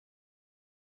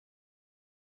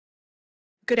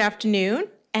Good afternoon,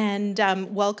 and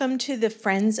welcome to the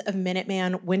Friends of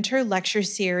Minuteman Winter Lecture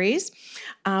Series.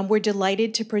 We're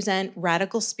delighted to present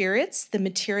Radical Spirits, the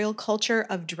Material Culture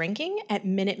of Drinking at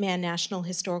Minuteman National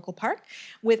Historical Park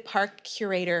with park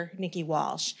curator Nikki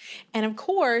Walsh. And of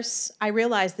course, I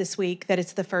realized this week that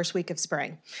it's the first week of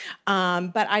spring.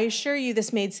 But I assure you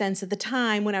this made sense at the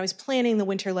time when I was planning the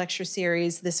Winter Lecture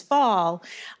Series this fall,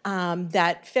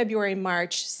 that February,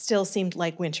 March still seemed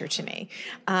like winter to me.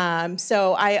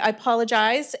 So I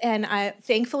apologize, and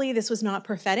thankfully this was not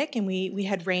prophetic, and we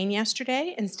had rain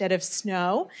yesterday instead of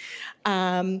snow.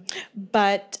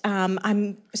 But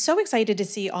I'm so excited to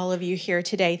see all of you here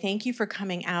today. Thank you for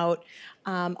coming out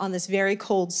on this very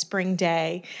cold spring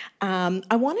day.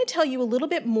 I want to tell you a little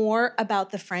bit more about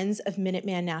the Friends of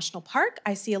Minuteman National Park.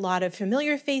 I see a lot of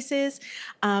familiar faces,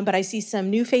 but I see some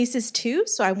new faces too,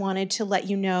 so I wanted to let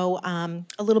you know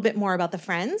a little bit more about the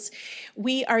Friends.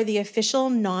 We are the official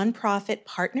nonprofit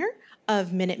partner of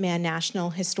Minuteman National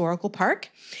Historical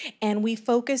Park, and we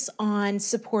focus on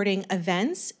supporting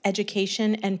events,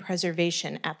 education, and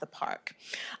preservation at the park.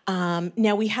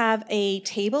 Now we have a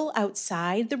table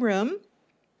outside the room,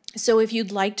 so if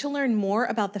you'd like to learn more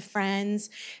about the Friends,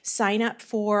 sign up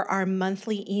for our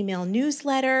monthly email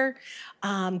newsletter,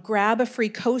 grab a free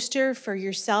coaster for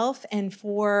yourself and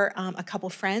for a couple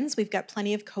friends. We've got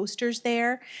plenty of coasters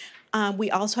there.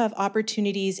 We also have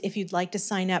opportunities if you'd like to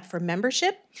sign up for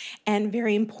membership. And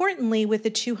very importantly, with the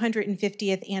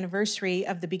 250th anniversary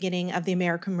of the beginning of the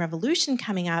American Revolution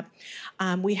coming up,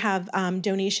 we have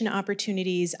donation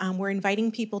opportunities. We're inviting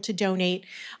people to donate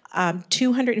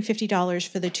 $250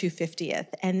 for the 250th.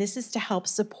 And this is to help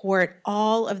support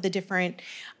all of the different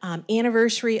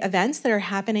anniversary events that are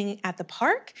happening at the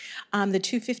park. The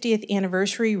 250th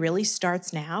anniversary really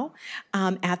starts now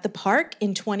at the park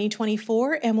in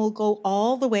 2024 and will go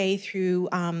all the way through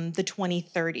the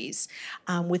 2030s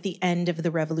with the end of the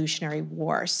Revolutionary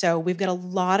War. So we've got a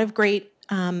lot of great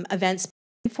events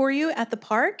for you at the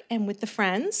park and with the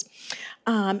Friends.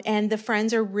 And the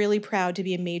Friends are really proud to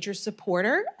be a major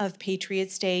supporter of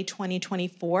Patriots Day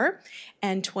 2024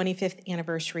 and 25th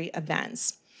anniversary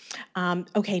events.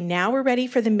 Okay, now we're ready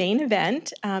for the main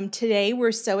event. Today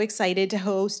we're so excited to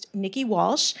host Nikki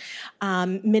Walsh,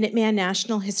 Minuteman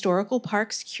National Historical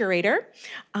Park's curator,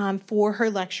 for her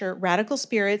lecture, Radical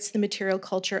Spirits, the Material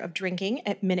Culture of Drinking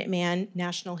at Minuteman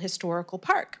National Historical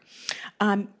Park.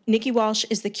 Nikki Walsh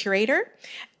is the curator,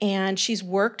 and she's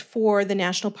worked for the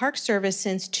National Park Service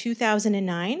since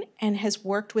 2009 and has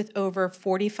worked with over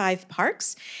 45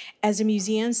 parks as a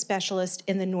museum specialist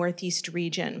in the Northeast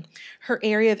region. Her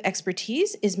area of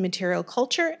expertise is material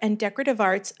culture and decorative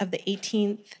arts of the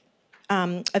 18th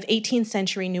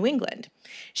century New England.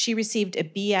 She received a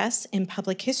BS in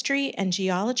Public History and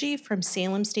Geology from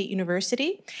Salem State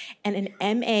University and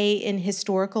an MA in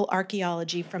Historical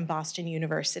Archaeology from Boston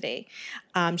University.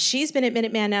 She's been at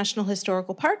Minuteman National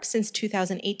Historical Park since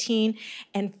 2018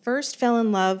 and first fell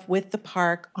in love with the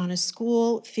park on a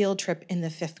school field trip in the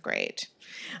 5th grade.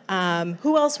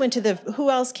 Who else came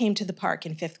to the park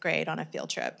in 5th grade on a field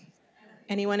trip?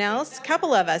 Anyone else? A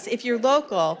couple of us. If you're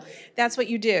local, that's what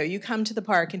you do. You come to the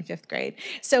park in 5th grade.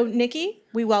 So Nikki,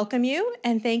 we welcome you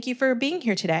and thank you for being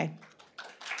here today.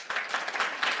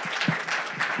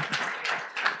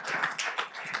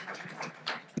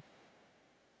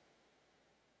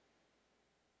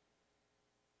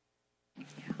 Yeah,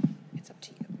 it's up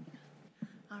to you.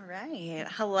 All right.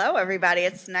 Hello, everybody.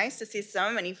 It's nice to see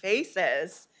so many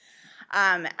faces.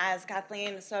 As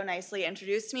Kathleen so nicely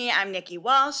introduced me, I'm Nikki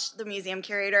Walsh, the museum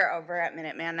curator over at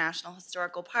Minuteman National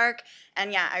Historical Park.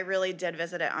 And yeah, I really did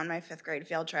visit it on my 5th grade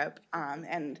field trip.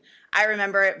 And I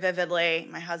remember it vividly.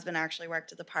 My husband actually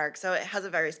worked at the park, so it has a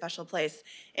very special place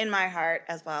in my heart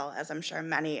as well as I'm sure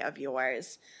many of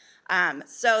yours.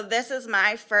 So this is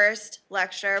my first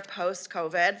lecture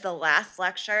post-COVID. The last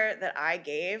lecture that I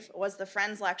gave was the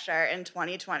Friends lecture in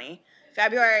 2020,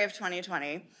 February of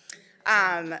 2020.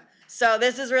 So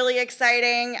this is really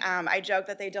exciting. I joke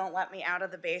that they don't let me out of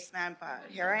the basement, but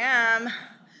here I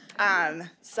am.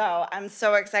 So I'm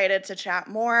so excited to chat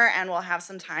more, and we'll have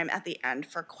some time at the end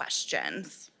for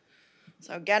questions.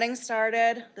 So getting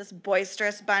started, this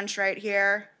boisterous bunch right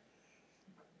here,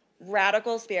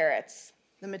 Radical Spirits,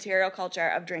 the Material Culture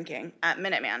of Drinking at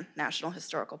Minuteman National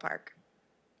Historical Park.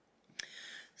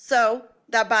 So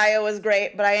that bio was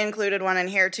great, but I included one in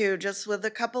here too, just with a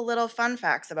couple little fun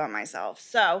facts about myself.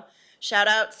 So shout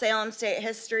out Salem State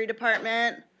History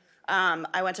Department.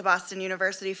 I went to Boston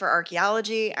University for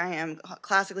archaeology. I am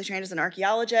classically trained as an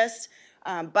archaeologist,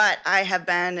 but I have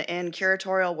been in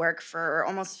curatorial work for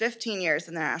almost 15 years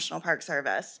in the National Park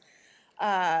Service.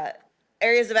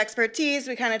 Areas of expertise,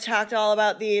 we kind of talked all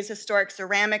about these. Historic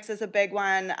ceramics is a big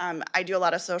one. I do a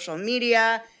lot of social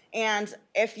media. And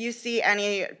if you see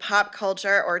any pop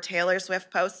culture or Taylor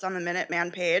Swift posts on the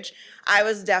Minuteman page, I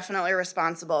was definitely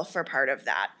responsible for part of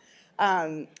that.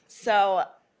 So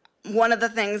one of the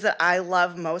things that I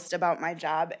love most about my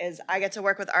job is I get to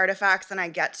work with artifacts and I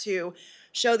get to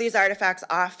show these artifacts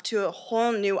off to a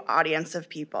whole new audience of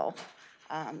people.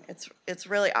 It's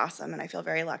really awesome and I feel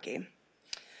very lucky.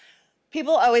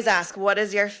 People always ask, what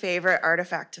is your favorite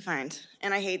artifact to find?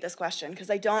 And I hate this question because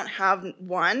I don't have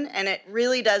one, and it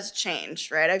really does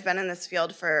change, right? I've been in this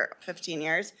field for 15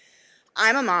 years.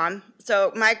 I'm a mom,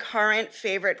 so my current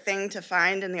favorite thing to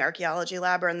find in the archaeology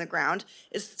lab or in the ground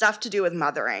is stuff to do with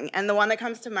mothering. And the one that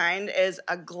comes to mind is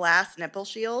a glass nipple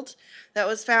shield that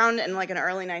was found in like an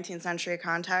early 19th century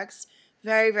context.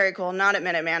 Very, very cool. Not at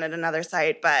Minuteman, at another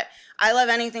site, but I love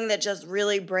anything that just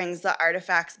really brings the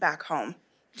artifacts back home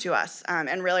to us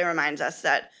and really reminds us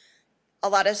that a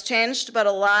lot has changed, but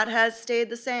a lot has stayed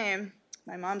the same.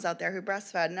 My mom's out there who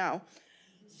breastfed, no.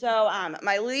 So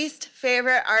my least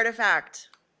favorite artifact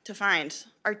to find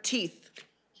are teeth.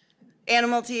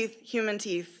 Animal teeth, human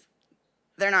teeth.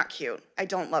 They're not cute. I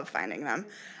don't love finding them.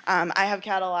 I have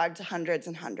cataloged hundreds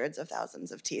and hundreds of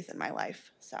thousands of teeth in my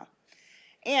life. So,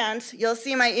 and you'll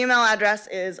see my email address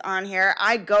is on here.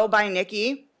 I go by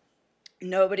Nikki.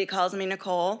 Nobody calls me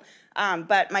Nicole.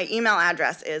 But my email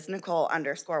address is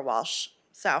Nicole_Walsh.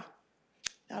 So,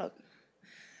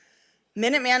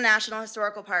 Minuteman National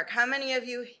Historical Park. How many of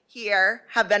you here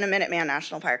have been to Minuteman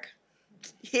National Park?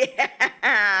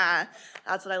 Yeah,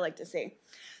 that's what I like to see.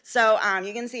 So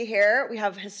you can see here we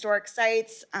have historic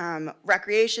sites,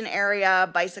 recreation area,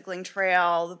 bicycling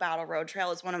trail. The Battle Road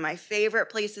Trail is one of my favorite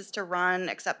places to run,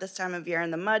 except this time of year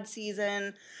in the mud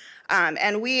season.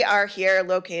 And we are here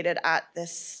located at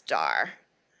this star.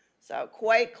 So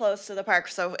quite close to the park.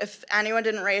 So if anyone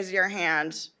didn't raise your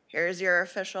hand, here's your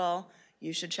official,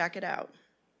 you should check it out.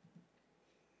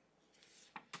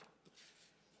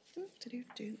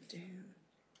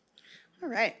 All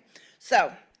right,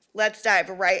 so let's dive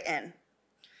right in.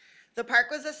 The park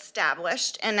was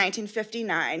established in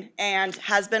 1959 and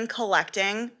has been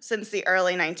collecting since the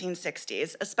early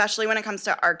 1960s, especially when it comes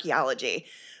to archaeology.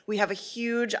 We have a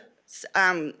huge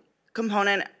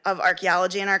component of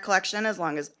archaeology in our collection as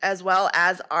well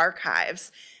as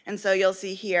archives. And so you'll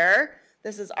see here,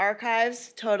 this is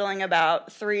archives totaling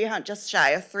about just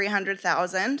shy of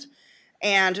 300,000.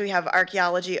 And we have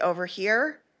archaeology over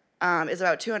here is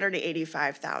about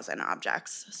 285,000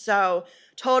 objects. So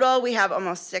total, we have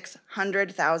almost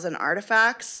 600,000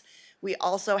 artifacts. We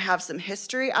also have some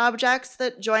history objects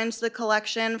that joined the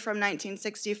collection from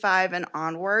 1965 and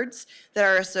onwards that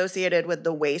are associated with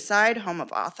the Wayside, home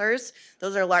of authors.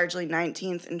 Those are largely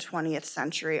 19th and 20th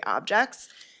century objects.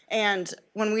 And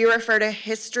when we refer to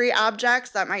history objects,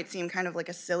 that might seem kind of like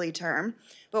a silly term,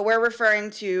 but we're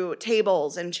referring to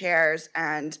tables and chairs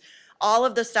and all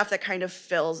of the stuff that kind of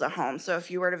fills a home. So if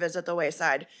you were to visit the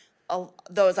Wayside,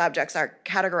 those objects are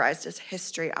categorized as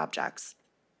history objects.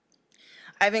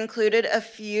 I've included a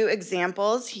few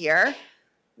examples here.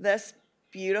 This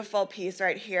beautiful piece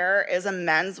right here is a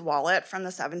men's wallet from the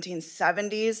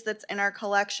 1770s that's in our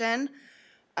collection.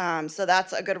 So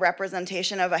that's a good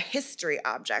representation of a history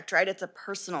object, right? It's a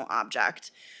personal object.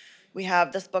 We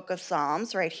have this book of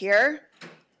Psalms right here,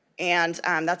 and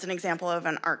that's an example of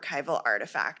an archival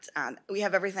artifact. We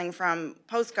have everything from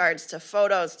postcards to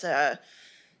photos to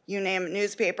you name it,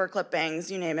 newspaper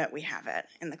clippings, you name it, we have it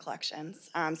in the collections.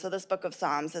 So this book of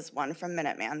Psalms is one from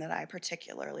Minuteman that I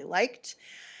particularly liked.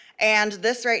 And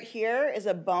this right here is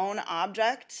a bone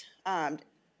object.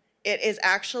 It is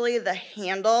actually the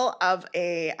handle of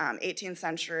a 18th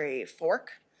century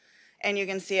fork. And you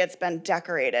can see it's been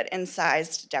decorated,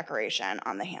 incised decoration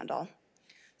on the handle.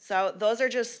 So those are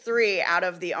just 3 out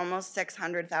of the almost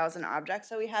 600,000 objects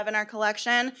that we have in our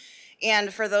collection.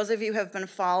 And for those of you who have been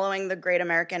following the Great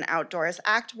American Outdoors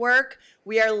Act work,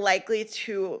 we are likely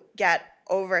to get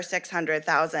over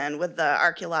 600,000 with the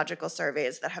archaeological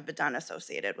surveys that have been done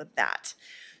associated with that.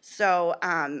 So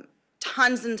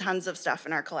tons and tons of stuff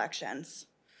in our collections.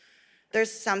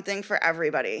 There's something for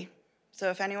everybody. So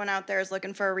if anyone out there is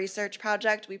looking for a research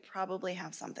project, we probably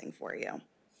have something for you.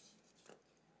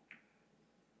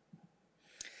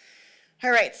 All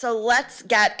right, so let's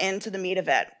get into the meat of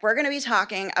it. We're going to be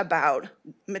talking about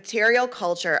material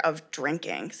culture of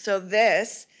drinking. So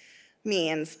this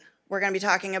means we're going to be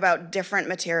talking about different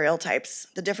material types.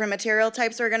 The different material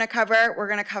types we're going to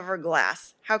cover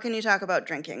glass. How can you talk about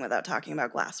drinking without talking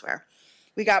about glassware?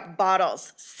 We got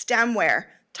bottles, stemware,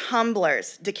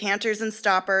 tumblers, decanters and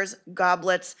stoppers,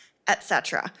 goblets,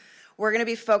 etc. We're gonna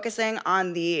be focusing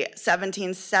on the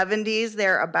 1770s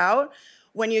thereabout.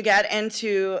 When you get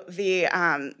into the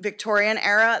Victorian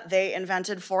era, they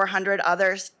invented 400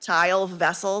 other style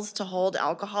vessels to hold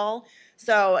alcohol.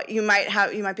 So you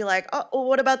might be like, oh, well,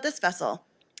 what about this vessel?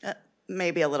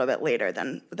 Maybe a little bit later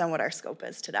than what our scope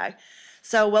is today.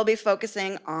 So we'll be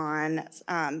focusing on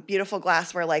beautiful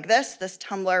glassware like this. This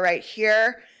tumbler right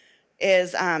here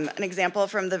is an example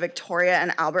from the Victoria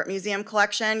and Albert Museum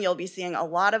collection. You'll be seeing a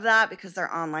lot of that because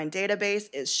their online database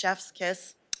is Chef's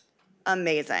Kiss.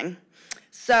 Amazing.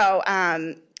 So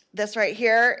this right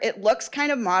here, it looks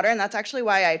kind of modern. That's actually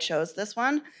why I chose this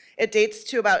one. It dates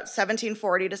to about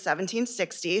 1740 to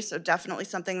 1760, so definitely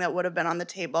something that would have been on the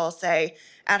table, say,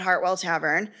 at Hartwell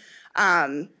Tavern.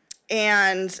 And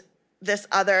this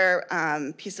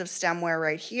other piece of stemware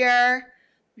right here,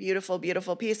 beautiful,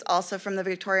 beautiful piece, also from the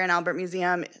Victoria and Albert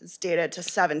Museum, is dated to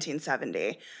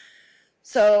 1770.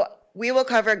 So we will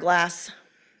cover glass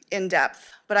in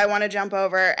depth, but I want to jump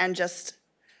over and just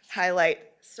highlight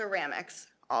ceramics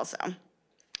also.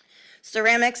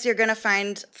 Ceramics, you're going to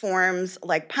find forms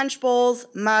like punch bowls,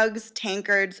 mugs,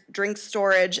 tankards, drink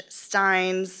storage,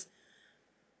 steins,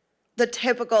 the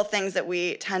typical things that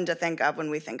we tend to think of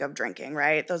when we think of drinking,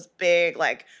 right? Those big,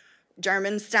 like,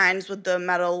 German steins with the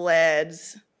metal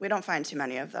lids. We don't find too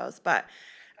many of those, but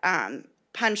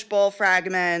punch bowl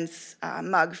fragments,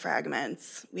 mug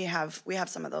fragments, we have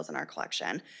some of those in our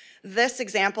collection. This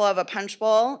example of a punch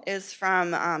bowl is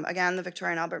from, again, the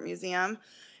Victoria and Albert Museum.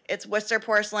 It's Worcester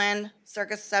porcelain,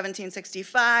 circa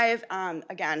 1765.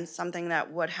 Again, something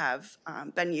that would have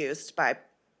been used by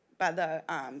the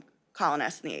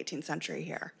colonists in the 18th century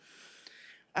here.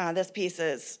 This piece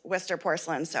is Worcester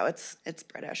porcelain, so it's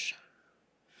British.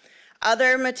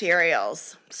 Other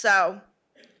materials. So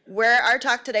where our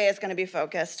talk today is going to be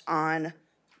focused on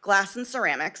glass and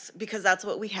ceramics because that's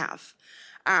what we have.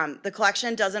 The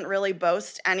collection doesn't really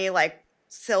boast any like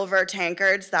silver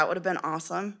tankards. That would have been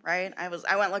awesome, right?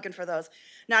 I went looking for those.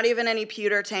 Not even any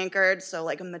pewter tankards, so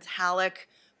like a metallic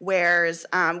wares.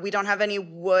 We don't have any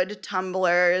wood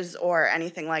tumblers or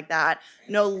anything like that.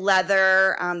 No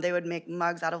leather. They would make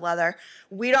mugs out of leather.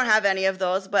 We don't have any of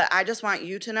those, but I just want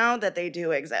you to know that they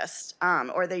do exist,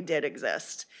 or they did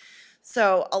exist.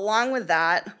 So along with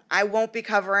that, I won't be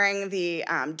covering the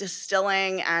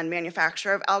distilling and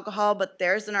manufacture of alcohol, but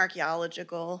there's an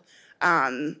archaeological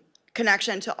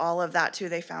connection to all of that too.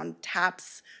 They found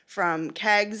taps from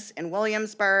kegs in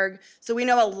Williamsburg. So we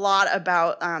know a lot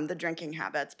about the drinking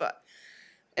habits, but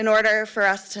in order for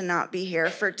us to not be here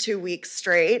for 2 weeks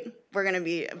straight, we're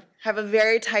gonna have a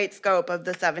very tight scope of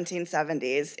the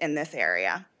 1770s in this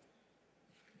area.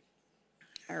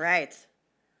 All right.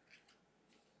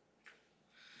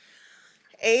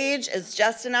 Age is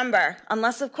just a number,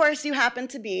 unless of course you happen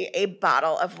to be a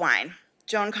bottle of wine.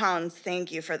 Joan Collins,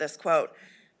 thank you for this quote.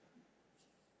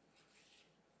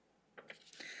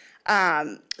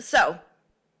 So,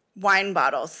 wine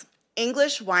bottles.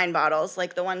 English wine bottles,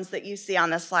 like the ones that you see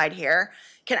on this slide here,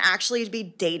 can actually be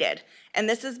dated. And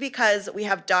this is because we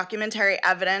have documentary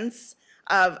evidence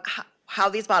of how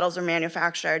these bottles are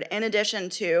manufactured. In addition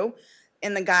to,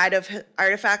 in the Guide of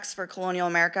Artifacts for Colonial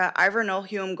America, Ivor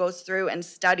Nolhume goes through and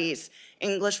studies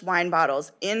English wine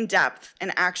bottles in depth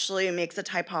and actually makes a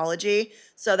typology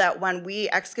so that when we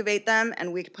excavate them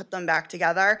and we put them back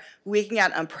together, we can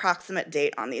get an approximate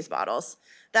date on these bottles.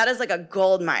 That is like a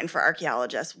gold mine for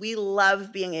archaeologists. We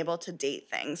love being able to date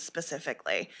things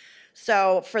specifically.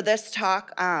 So for this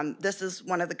talk, this is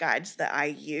one of the guides that I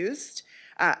used.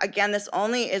 Again, this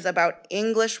only is about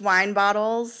English wine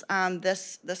bottles,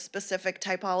 this specific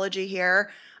typology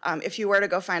here. If you were to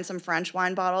go find some French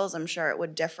wine bottles, I'm sure it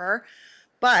would differ.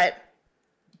 But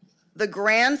the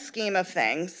grand scheme of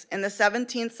things, in the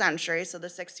 17th century, so the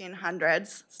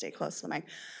 1600s, stay close to the mic,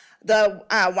 the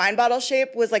wine bottle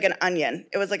shape was like an onion.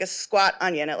 It was like a squat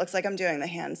onion. It looks like I'm doing the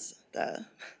hands, the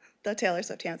Taylor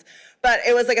Swift hands. But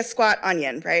it was like a squat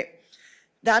onion, right?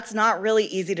 That's not really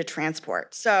easy to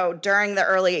transport. So during the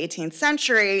early 18th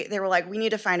century, they were like, we need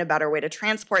to find a better way to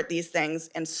transport these things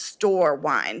and store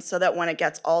wine so that when it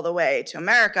gets all the way to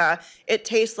America, it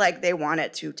tastes like they want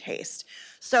it to taste.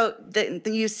 So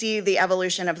you see the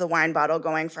evolution of the wine bottle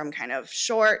going from kind of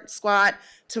short, squat,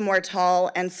 to more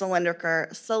tall and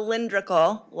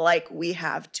cylindrical like we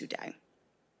have today.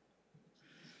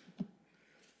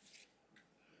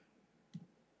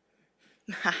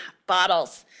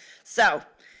 Bottles. So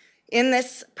in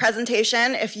this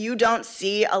presentation, if you don't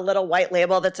see a little white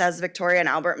label that says Victoria and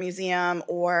Albert Museum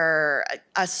or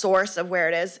a source of where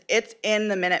it is, it's in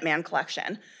the Minuteman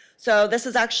collection. So this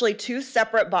is actually 2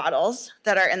 separate bottles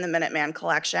that are in the Minuteman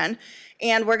collection.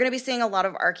 And we're going to be seeing a lot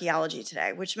of archaeology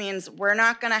today, which means we're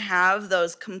not going to have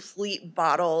those complete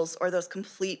bottles or those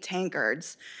complete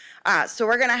tankards. So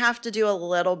we're going to have to do a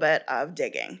little bit of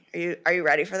digging. Are you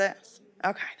ready for this?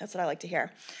 Okay, that's what I like to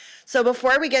hear. So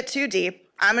before we get too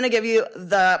deep, I'm going to give you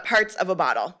the parts of a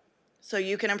bottle so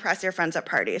you can impress your friends at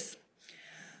parties.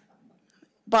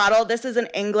 Bottle, this is an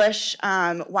English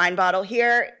wine bottle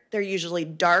here. They're usually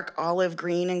dark olive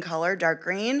green in color, dark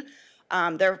green.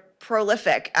 They're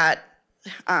prolific at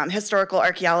historical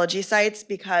archaeology sites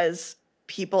because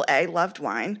people, loved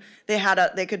wine.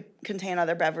 They could contain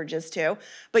other beverages too,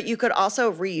 but you could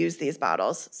also reuse these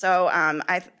bottles. So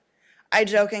I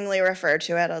jokingly refer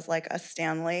to it as like a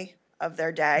Stanley of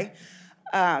their day,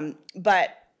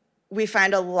 but we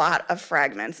find a lot of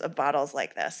fragments of bottles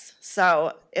like this.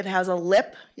 So it has a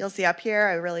lip, you'll see up here.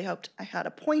 I really hoped I had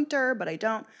a pointer, but I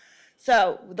don't.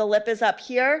 So the lip is up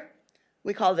here.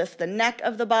 We call this the neck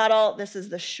of the bottle. This is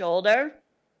the shoulder.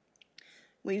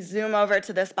 We zoom over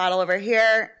to this bottle over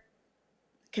here.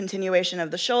 Continuation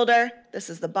of the shoulder. This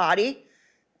is the body.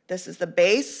 This is the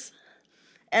base.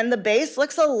 And the base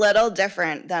looks a little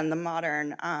different than the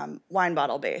modern wine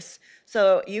bottle base.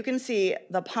 So you can see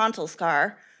the pontil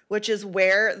scar, which is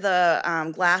where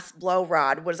the glass blow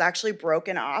rod was actually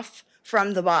broken off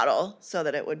from the bottle so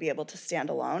that it would be able to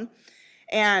stand alone.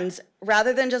 And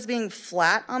rather than just being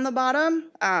flat on the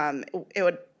bottom, it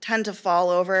would tend to fall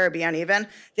over or be uneven.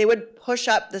 They would push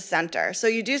up the center. So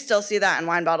you do still see that in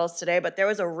wine bottles today, but there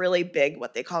was a really big,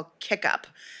 what they call kick up,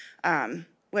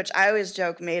 which I always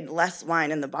joke made less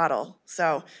wine in the bottle.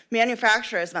 So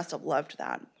manufacturers must have loved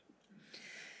that.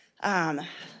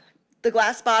 The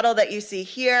glass bottle that you see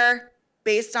here,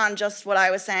 based on just what I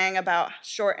was saying about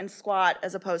short and squat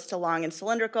as opposed to long and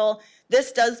cylindrical,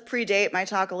 this does predate my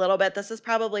talk a little bit. This is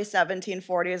probably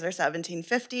 1740s or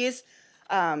 1750s,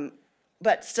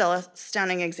 but still a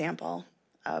stunning example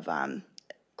of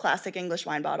classic English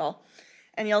wine bottle.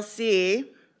 And you'll see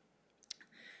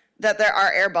that there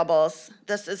are air bubbles.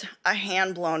 This is a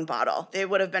hand-blown bottle. They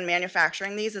would have been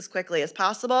manufacturing these as quickly as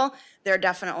possible. They're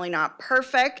definitely not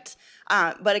perfect,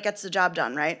 but it gets the job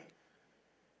done, right?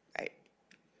 Right.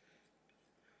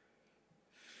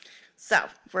 So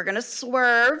we're gonna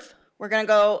swerve. We're gonna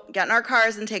go get in our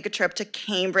cars and take a trip to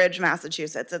Cambridge,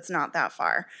 Massachusetts. It's not that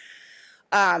far.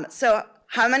 So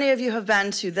how many of you have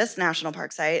been to this national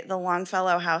park site, the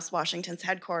Longfellow House, Washington's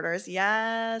headquarters?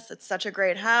 Yes, it's such a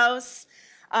great house.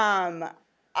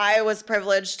 I was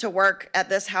privileged to work at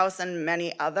this house and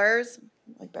many others.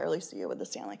 I barely see you with the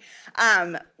Stanley.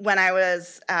 When I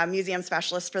was a museum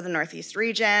specialist for the Northeast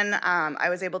region, I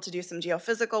was able to do some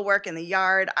geophysical work in the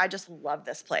yard. I just love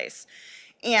this place.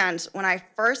 And when I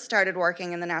first started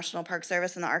working in the National Park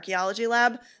Service in the archaeology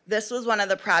lab, this was one of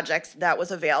the projects that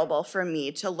was available for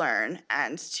me to learn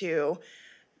and to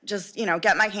just,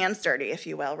 get my hands dirty, if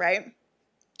you will, right?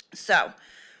 So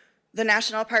the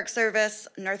National Park Service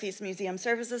Northeast Museum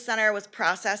Services Center was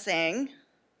processing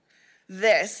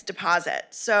this deposit.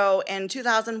 So in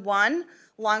 2001,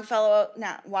 Longfellow,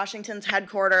 Washington's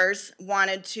headquarters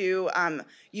wanted to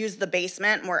use the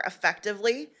basement more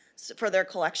effectively for their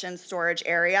collection storage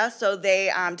area. So they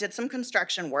did some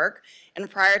construction work. And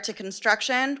prior to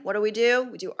construction, what do?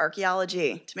 We do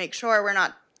archaeology to make sure we're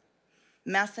not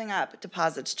messing up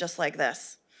deposits just like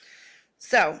this.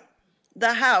 So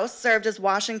the house served as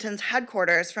Washington's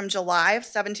headquarters from July of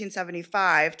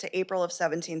 1775 to April of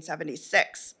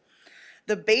 1776.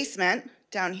 The basement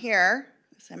down here,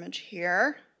 this image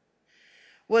here,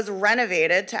 was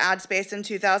renovated to add space in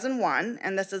 2001,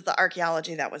 and this is the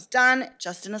archaeology that was done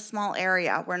just in a small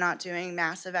area. We're not doing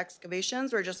massive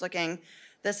excavations. We're just looking,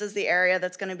 this is the area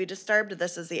that's going to be disturbed.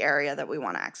 This is the area that we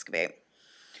want to excavate.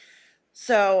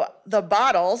 So the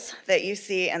bottles that you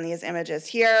see in these images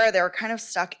here, they were kind of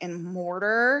stuck in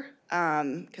mortar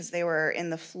because they were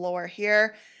in the floor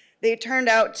here. They turned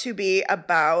out to be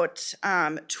about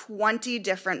 20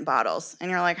 different bottles. And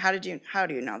you're like, how do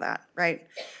you know that, right?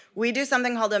 We do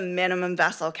something called a minimum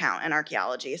vessel count in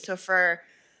archaeology. So for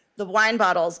the wine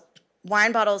bottles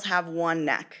have one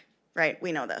neck, right?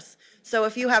 We know this. So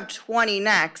if you have 20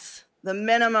 necks, the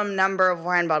minimum number of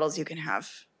wine bottles you can have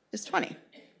is 20.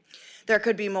 There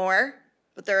could be more,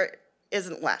 but there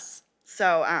isn't less.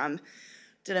 So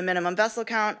did a minimum vessel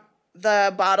count.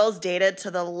 The bottles dated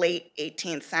to the late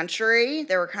 18th century.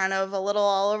 They were kind of a little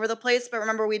all over the place, but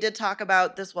remember we did talk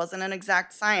about this wasn't an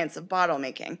exact science of bottle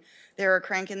making. They were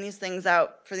cranking these things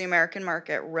out for the American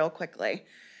market real quickly.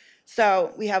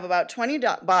 So we have about 20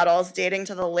 bottles dating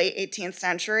to the late 18th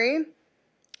century,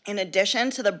 in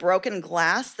addition to the broken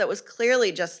glass that was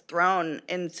clearly just thrown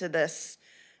into this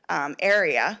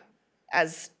area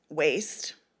as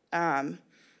waste.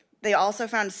 They also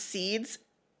found seeds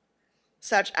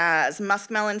such as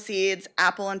muskmelon seeds,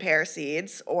 apple and pear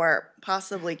seeds, or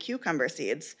possibly cucumber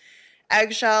seeds,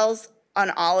 eggshells,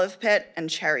 an olive pit, and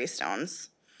cherry stones.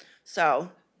 So,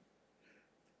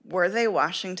 were they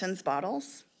Washington's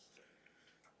bottles?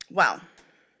 Well,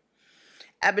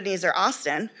 Ebenezer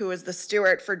Austin, who was the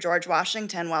steward for George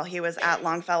Washington while he was at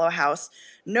Longfellow House,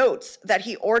 notes that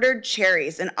he ordered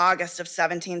cherries in August of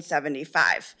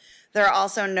 1775. There are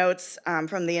also notes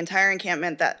from the entire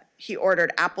encampment that he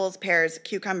ordered apples, pears,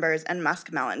 cucumbers, and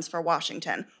muskmelons for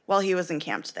Washington while he was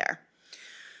encamped there.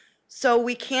 So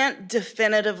we can't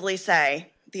definitively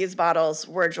say these bottles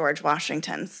were George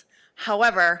Washington's.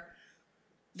 However,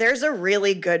 there's a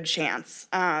really good chance.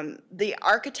 The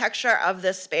architecture of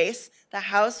this space, the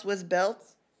house was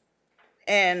built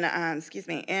in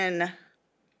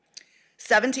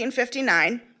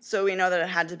 1759, so we know that it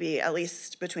had to be at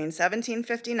least between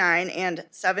 1759 and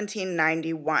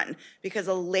 1791 because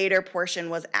a later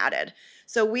portion was added.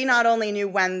 So we not only knew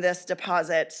when this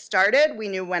deposit started, we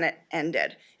knew when it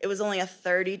ended. It was only a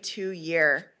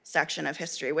 32-year section of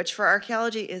history, which for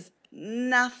archaeology is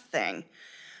nothing.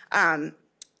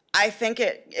 I think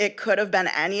it could have been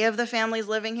any of the families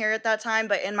living here at that time,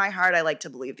 but in my heart, I like to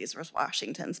believe these were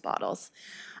Washington's bottles.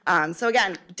 So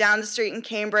again, down the street in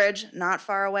Cambridge, not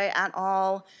far away at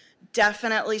all,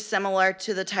 definitely similar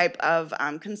to the type of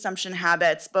consumption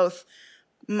habits, both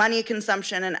money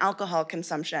consumption and alcohol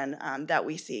consumption that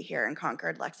we see here in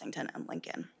Concord, Lexington, and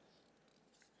Lincoln.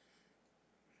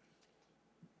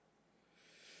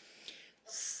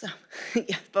 So,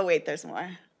 yeah, but wait, there's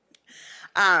more.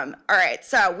 All right,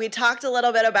 so we talked a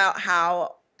little bit about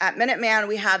how at Minuteman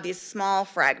we have these small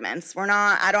fragments.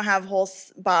 I don't have whole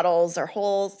bottles or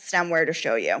whole stemware to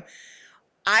show you.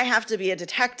 I have to be a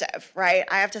detective, right?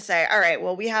 I have to say, all right,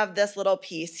 well, we have this little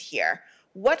piece here.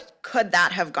 What could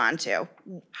that have gone to?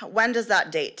 When does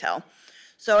that date till?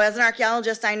 So as an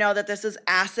archaeologist, I know that this is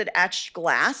acid-etched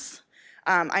glass.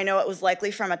 I know it was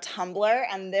likely from a tumbler,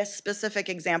 and this specific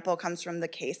example comes from the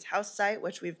Case House site,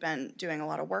 which we've been doing a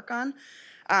lot of work on.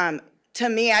 To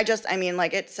me,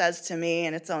 like it says to me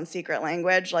in its own secret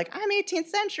language, like I'm 18th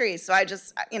century. So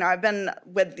I've been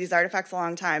with these artifacts a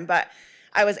long time, but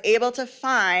I was able to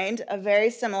find a very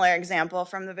similar example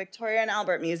from the Victoria and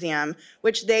Albert Museum,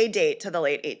 which they date to the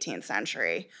late 18th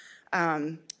century.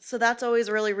 So that's always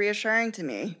really reassuring to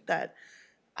me that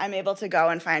I'm able to go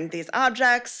and find these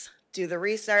objects, do the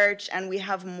research, and we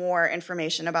have more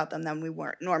information about them than we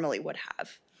normally would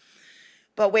have.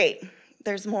 But wait,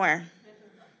 there's more.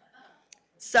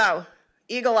 So,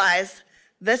 eagle eyes,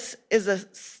 this is a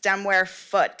stemware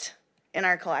foot in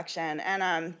our collection,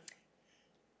 and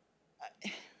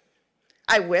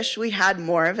I wish we had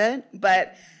more of it,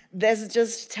 but this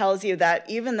just tells you that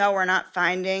even though we're not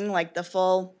finding like the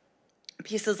full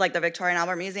pieces like the Victoria and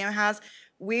Albert Museum has,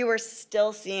 we were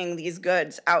still seeing these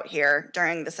goods out here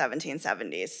during the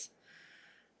 1770s.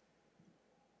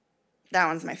 That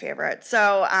one's my favorite.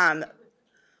 So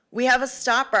we have a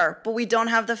stopper, but we don't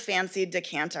have the fancy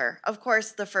decanter. Of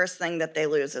course, the first thing that they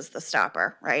lose is the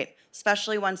stopper, right?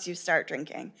 Especially once you start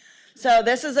drinking. So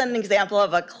this is an example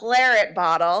of a claret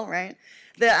bottle, right?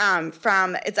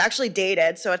 It's actually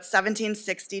dated, so it's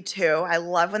 1762. I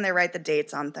love when they write the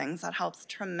dates on things. That helps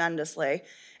tremendously.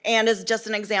 And is just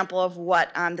an example of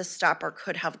what the stopper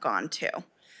could have gone to.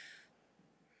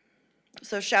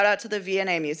 So shout out to the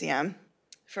V&A Museum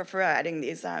for providing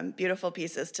these beautiful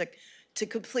pieces to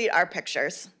complete our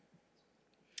pictures.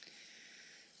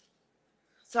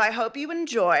 So I hope you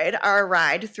enjoyed our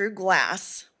ride through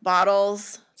glass,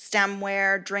 bottles,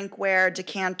 stemware, drinkware,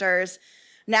 decanters.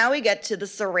 Now we get to the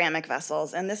ceramic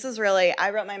vessels, and this is really, I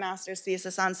wrote my master's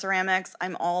thesis on ceramics.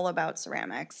 I'm all about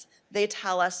ceramics. They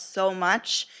tell us so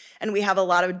much, and we have a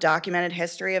lot of documented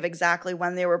history of exactly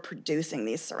when they were producing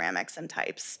these ceramics and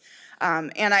types.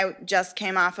 And I just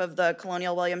came off of the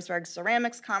Colonial Williamsburg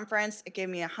Ceramics Conference. It gave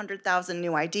me 100,000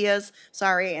 new ideas.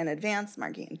 Sorry in advance,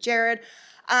 Margie and Jared.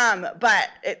 But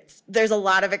there's a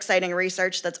lot of exciting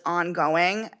research that's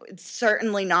ongoing. It's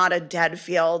certainly not a dead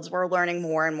field. We're learning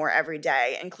more and more every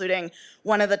day, including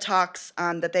one of the talks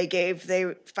that they gave.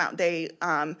 They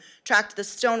tracked the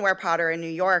stoneware potter in New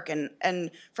York, and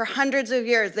for hundreds of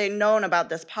years they'd known about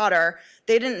this potter.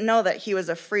 They didn't know that he was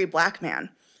a free black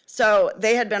man. So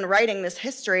they had been writing this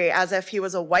history as if he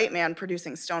was a white man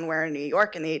producing stoneware in New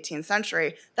York in the 18th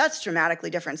century. That's a dramatically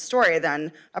different story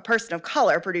than a person of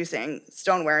color producing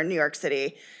stoneware in New York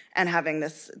City and having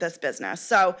this business.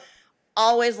 So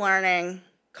always learning,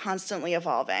 constantly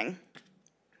evolving.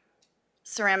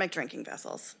 Ceramic drinking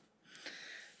vessels.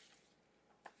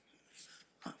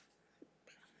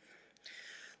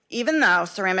 Even though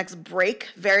ceramics break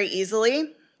very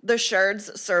easily, the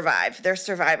sherds survive. They're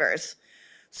survivors.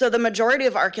 So the majority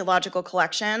of archaeological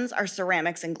collections are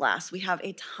ceramics and glass. We have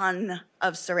a ton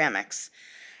of ceramics.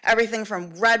 Everything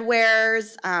from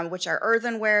redwares, which are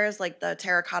earthenwares, like the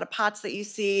terracotta pots that you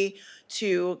see,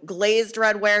 to glazed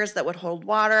redwares that would hold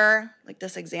water, like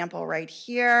this example right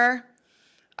here.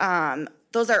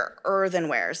 Those are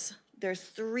earthenwares. There's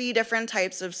 3 different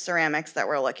types of ceramics that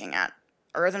we're looking at.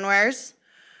 Earthenwares,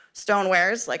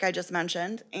 stonewares, like I just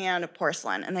mentioned, and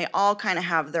porcelain. And they all kind of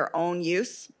have their own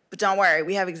use. But don't worry,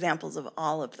 we have examples of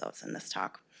all of those in this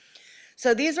talk.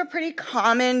 So these are pretty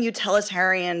common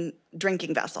utilitarian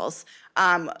drinking vessels.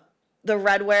 The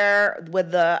redware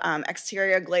with the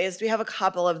exterior glazed, we have a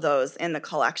couple of those in the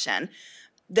collection.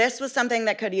 This was something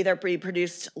that could either be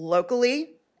produced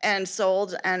locally and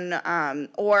sold, and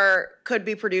or could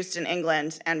be produced in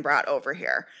England and brought over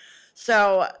here.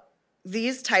 So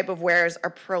these type of wares are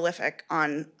prolific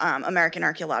on American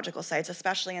archaeological sites,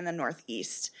 especially in the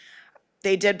Northeast.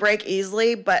 They did break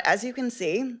easily, but as you can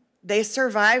see, they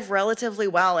survive relatively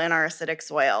well in our acidic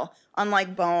soil,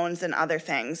 unlike bones and other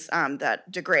things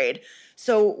that degrade.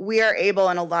 So we are able,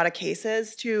 in a lot of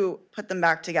cases, to put them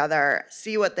back together,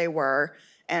 see what they were,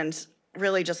 and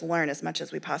really just learn as much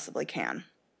as we possibly can.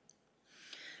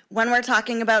 When we're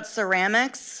talking about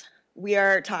ceramics, we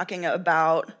are talking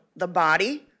about the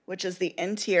body, which is the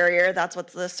interior. That's what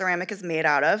the ceramic is made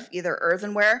out of, either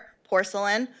earthenware,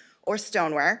 porcelain, or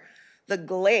stoneware. The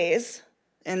glaze,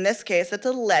 in this case, it's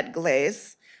a lead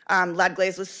glaze. Lead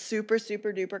glaze was super,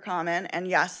 super duper common. And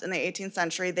yes, in the 18th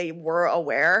century, they were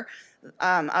aware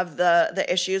of the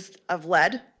issues of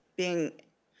lead being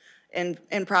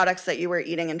in products that you were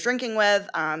eating and drinking with.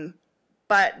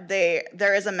 But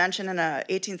there is a mention in an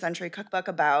 18th century cookbook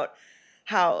about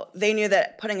how they knew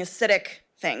that putting acidic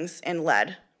things in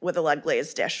lead with a lead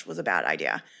glazed dish was a bad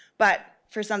idea. But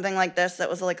for something like this that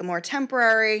was like a more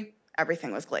temporary,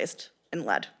 everything was glazed in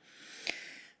lead.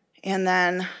 And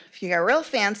then if you get real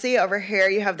fancy, over here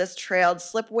you have this trailed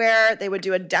slipware. They would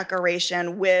do a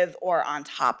decoration with or on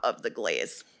top of the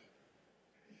glaze.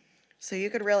 So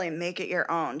you could really make it your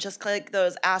own, just like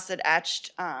those acid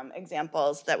etched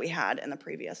examples that we had in the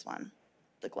previous one,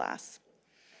 the glass.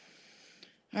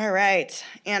 All right,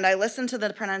 and I listened to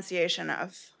the pronunciation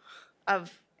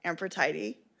of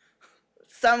Amphitrite.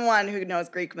 Someone who knows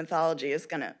Greek mythology is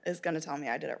gonna tell me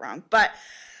I did it wrong. But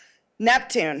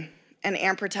Neptune and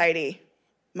Amphitrite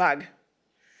mug.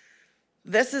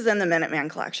 This is in the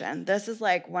Minuteman collection. This is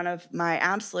like one of my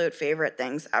absolute favorite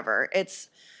things ever. It's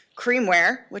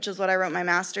creamware, which is what I wrote my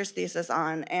master's thesis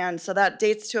on. And so that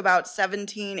dates to about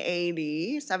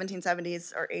 1780,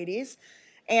 1770s or 80s.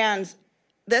 And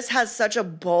this has such a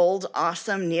bold,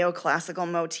 awesome neoclassical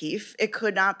motif. It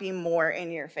could not be more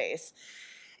in your face.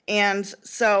 And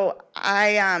so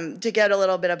to get a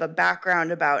little bit of a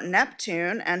background about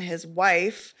Neptune and his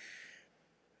wife,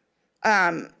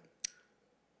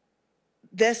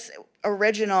 this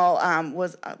original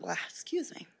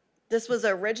This was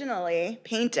originally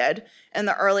painted in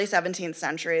the early 17th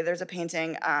century. There's a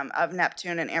painting of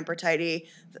Neptune and Amphitrite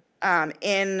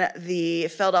in the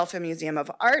Philadelphia Museum of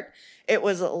Art. It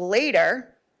was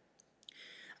later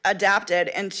adapted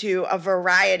into a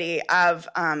variety of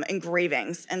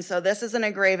engravings. And so this is an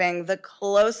engraving, the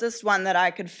closest one that I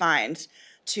could find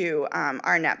to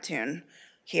our Neptune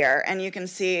here. And you can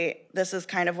see this is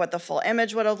kind of what the full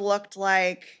image would have looked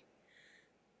like.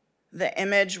 The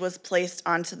image was placed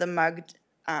onto the mug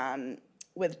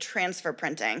with transfer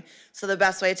printing. So the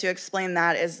best way to explain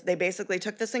that is they basically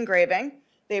took this engraving,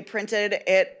 they printed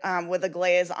it with a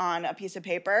glaze on a piece of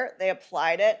paper, they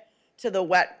applied it to the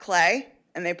wet clay,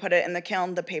 and they put it in the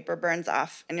kiln, the paper burns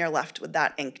off, and you're left with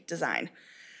that ink design.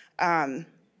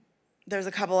 There's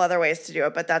a couple other ways to do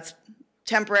it, but that's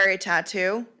temporary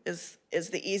tattoo is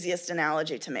the easiest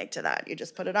analogy to make to that. You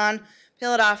just put it on,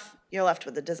 peel it off, you're left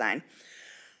with the design.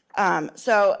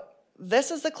 So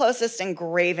this is the closest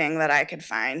engraving that I could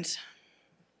find.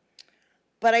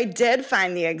 But I did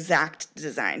find the exact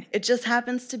design. It just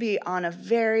happens to be on a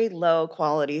very low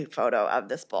quality photo of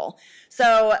this bowl.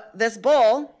 So this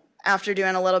bowl, after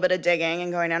doing a little bit of digging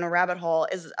and going down a rabbit hole,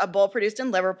 is a bowl produced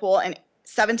in Liverpool in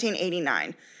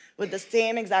 1789 with the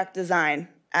same exact design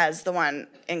as the one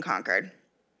in Concord.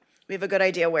 We have a good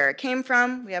idea where it came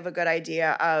from. We have a good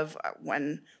idea of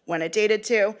when it dated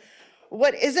to.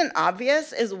 What isn't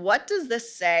obvious is, what does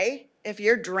this say if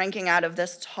you're drinking out of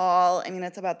this tall, I mean,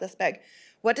 it's about this big.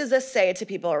 What does this say to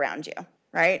people around you,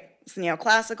 right? It's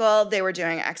neoclassical. They were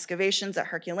doing excavations at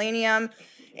Herculaneum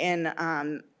in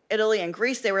Italy and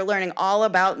Greece. They were learning all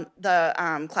about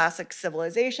the classic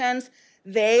civilizations.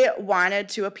 They wanted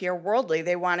to appear worldly.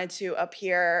 They wanted to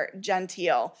appear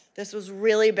genteel. This was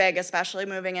really big, especially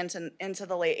moving into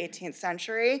the late 18th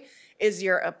century, is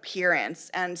your appearance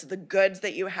and the goods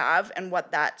that you have and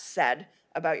what that said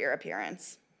about your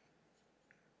appearance.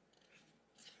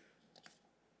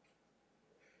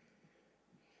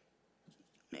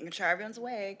 Making sure everyone's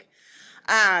awake.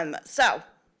 So,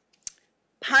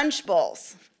 punch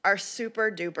bowls are super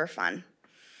duper fun.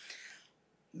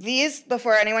 These,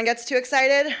 before anyone gets too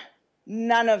excited,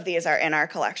 none of these are in our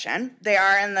collection. They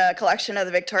are in the collection of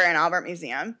the Victoria and Albert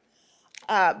Museum.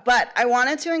 But I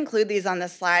wanted to include these on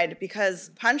this slide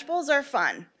because punch bowls are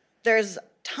fun. There's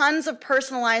tons of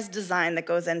personalized design that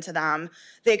goes into them.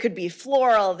 They could be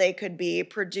floral, they could be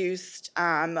produced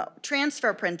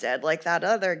transfer printed, like that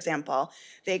other example.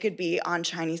 They could be on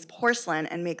Chinese porcelain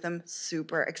and make them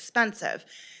super expensive.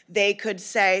 They could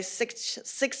say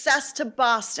success to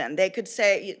Boston. They could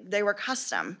say they were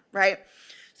custom, right?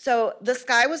 So the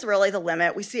sky was really the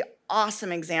limit. We see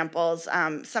awesome examples,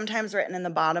 sometimes written in the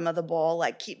bottom of the bowl,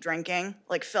 like keep drinking,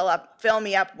 like fill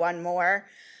me up one more.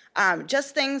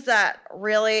 Just things that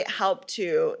really help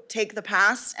to take the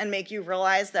past and make you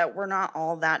realize that we're not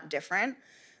all that different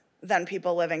than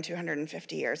people living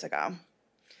 250 years ago.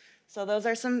 So those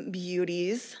are some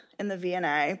beauties in the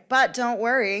V&A, but don't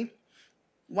worry.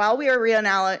 While we are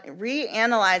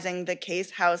reanalyzing the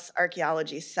Case House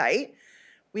archaeology site,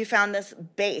 we found this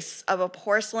base of a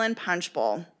porcelain punch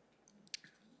bowl.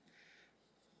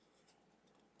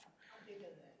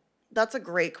 That's a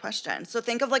great question. So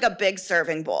think of like a big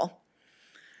serving bowl.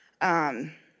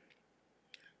 I'm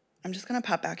just gonna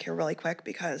pop back here really quick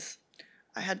because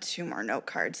I had 2 more note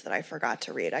cards that I forgot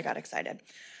to read. I got excited.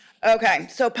 Okay,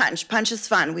 so punch. Punch is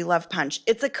fun. We love punch.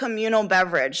 It's a communal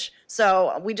beverage.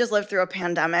 So we just lived through a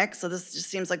pandemic, so this just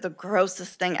seems like the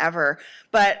grossest thing ever.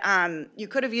 But you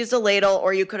could have used a ladle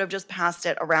or you could have just passed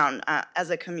it around as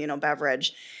a communal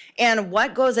beverage. And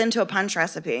what goes into a punch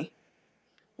recipe?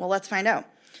 Well, let's find out.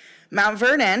 Mount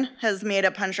Vernon has made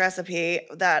a punch recipe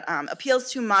that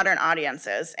appeals to modern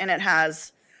audiences, and it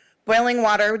has boiling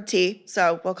water with tea,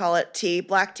 so we'll call it tea,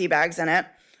 black tea bags in it,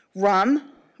 rum,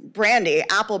 brandy,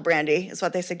 apple brandy is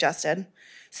what they suggested,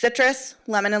 citrus,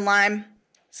 lemon and lime,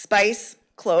 spice,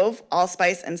 clove,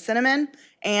 allspice, and cinnamon,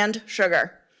 and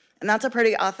sugar. And that's a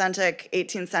pretty authentic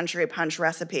 18th century punch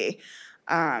recipe.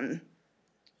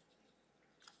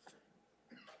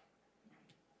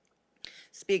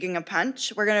 Speaking of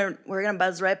punch, we're gonna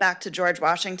buzz right back to George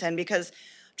Washington because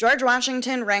George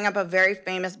Washington rang up a very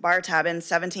famous bar tab in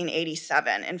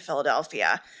 1787 in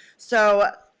Philadelphia.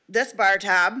 So this bar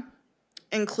tab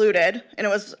included, and it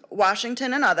was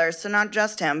Washington and others, so not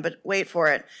just him, but wait for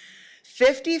it,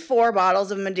 54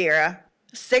 bottles of Madeira,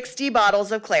 60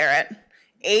 bottles of claret,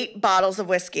 8 bottles of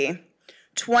whiskey,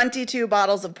 22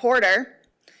 bottles of porter,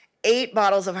 8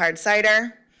 bottles of hard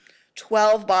cider,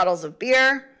 12 bottles of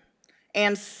beer,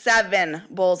 and 7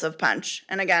 bowls of punch.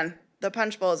 And again, the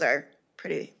punch bowls are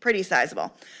pretty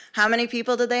sizable. How many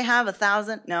people did they have?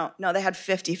 1,000? No, they had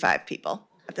 55 people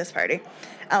at this party.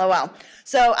 LOL.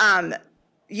 So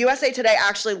USA Today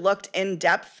actually looked in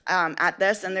depth at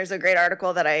this, and there's a great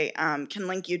article that I can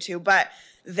link you to, but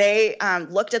they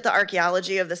looked at the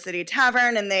archaeology of the city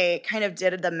tavern and they kind of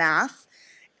did the math.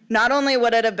 Not only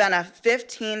would it have been a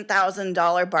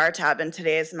 $15,000 bar tab in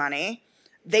today's money,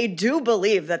 they do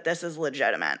believe that this is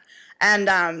legitimate.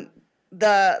 And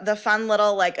the fun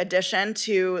little like addition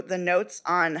to the notes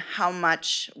on how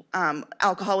much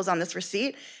alcohol was on this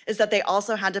receipt is that they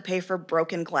also had to pay for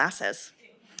broken glasses.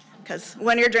 Because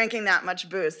when you're drinking that much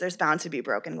booze, there's bound to be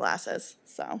broken glasses.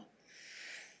 So.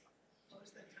 What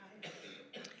was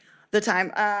the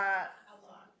time? How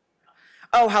long?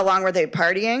 Oh, how long were they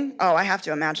partying? Oh, I have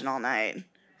to imagine all night,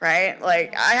 right?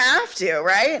 Like, I have to,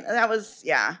 right? That was,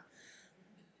 yeah.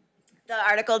 The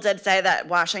article did say that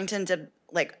Washington did,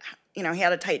 like, he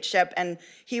had a tight ship, and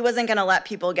he wasn't going to let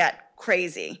people get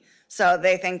crazy. So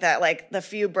they think that, like, the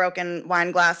few broken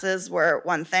wine glasses were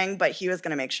one thing, but he was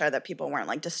going to make sure that people weren't,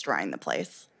 like, destroying the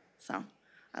place. So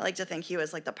I like to think he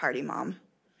was, like, the party mom.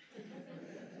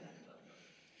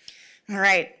 All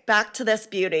right, back to this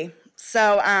beauty.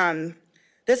 So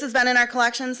this has been in our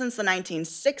collection since the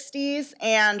 1960s,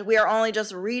 and we are only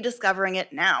just rediscovering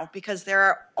it now because there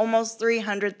are almost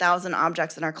 300,000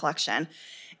 objects in our collection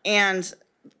and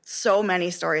so many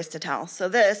stories to tell. So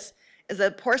this is a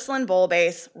porcelain bowl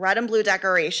base, red and blue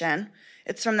decoration.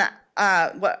 It's from the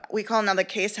what we call now the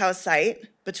Case House site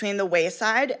between the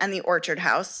Wayside and the Orchard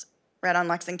House, right on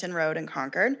Lexington Road in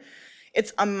Concord.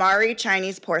 It's Amari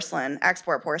Chinese porcelain,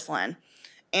 export porcelain.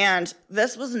 And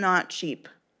this was not cheap.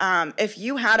 if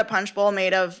you had a punch bowl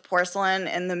made of porcelain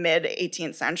in the mid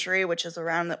 18th century, which is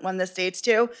around when this dates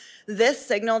to, this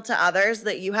signaled to others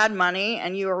that you had money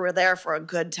and you were there for a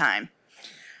good time.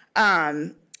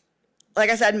 Like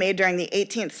I said, made during the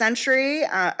 18th century,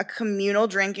 a communal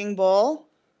drinking bowl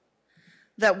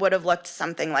that would have looked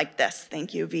something like this.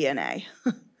 Thank you, V&A.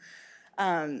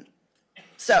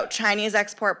 So Chinese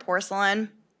export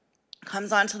porcelain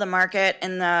comes onto the market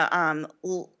in the,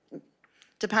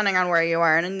 depending on where you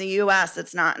are, and in the US,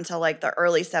 it's not until like the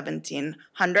early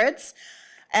 1700s.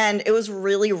 And it was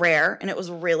really rare and it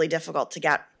was really difficult to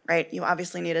get, right? You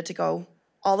obviously needed to go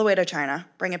all the way to China,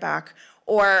 bring it back,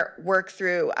 or work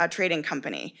through a trading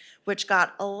company, which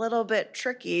got a little bit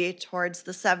tricky towards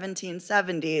the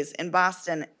 1770s in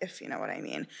Boston, if you know what I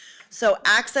mean. So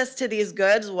access to these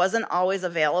goods wasn't always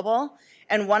available.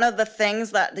 And one of the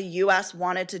things that the US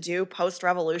wanted to do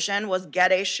post-revolution was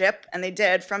get a ship, and they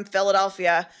did, from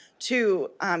Philadelphia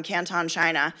to Canton,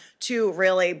 China, to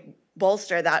really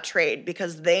bolster that trade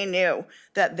because they knew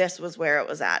that this was where it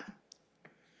was at.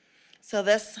 So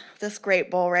this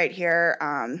great bowl right here,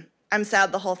 I'm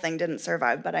sad the whole thing didn't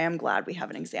survive, but I am glad we have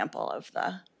an example of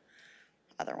the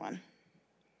other one.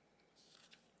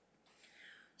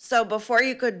 So before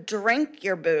you could drink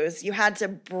your booze, you had to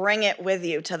bring it with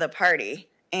you to the party.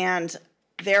 And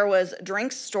there was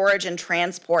drink storage and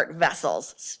transport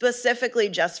vessels, specifically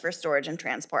just for storage and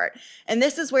transport. And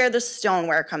this is where the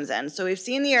stoneware comes in. So we've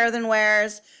seen the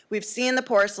earthenwares, we've seen the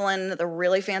porcelain, the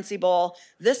really fancy bowl.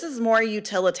 This is more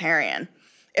utilitarian.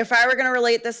 If I were gonna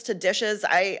relate this to dishes,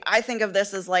 I think of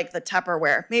this as like the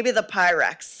Tupperware, maybe the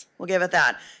Pyrex, we'll give it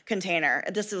that, container.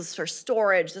 This was for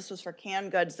storage, this was for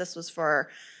canned goods, this was for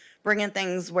bringing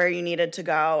things where you needed to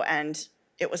go, and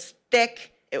it was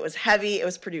thick, it was heavy, it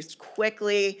was produced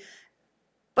quickly,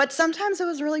 but sometimes it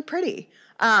was really pretty.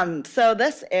 So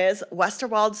this is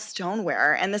Westerwald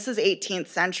stoneware, and this is 18th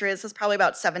century, this is probably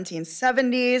about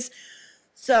 1770s.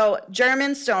 So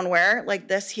German stoneware, like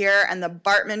this here, and the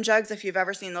Bartman jugs, if you've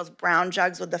ever seen those brown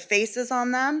jugs with the faces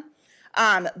on them,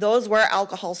 those were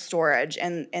alcohol storage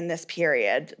in this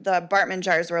period. The Bartman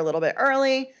jars were a little bit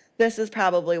early. This is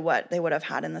probably what they would have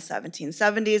had in the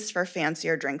 1770s for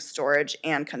fancier drink storage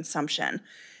and consumption.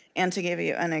 And to give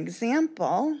you an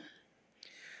example,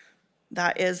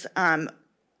 that is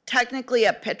technically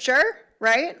a pitcher,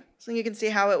 right? So you can see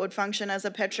how it would function as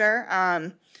a pitcher.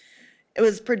 It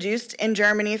was produced in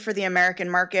Germany for the American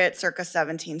market circa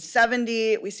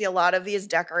 1770. We see a lot of these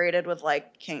decorated with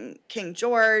like King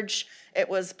George. It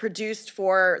was produced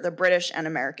for the British and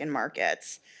American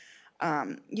markets.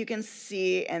 You can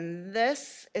see, and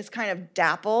this is kind of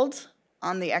dappled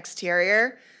on the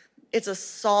exterior. It's a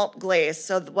salt glaze.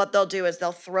 So what they'll do is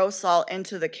they'll throw salt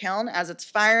into the kiln as it's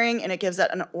firing, and it gives it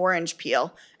an orange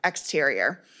peel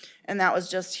exterior. And that was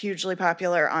just hugely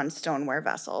popular on stoneware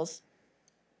vessels.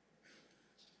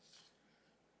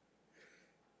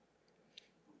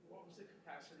 What was the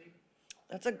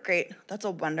capacity? That's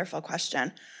a wonderful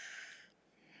question.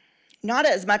 Not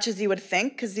as much as you would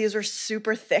think, because these were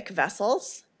super thick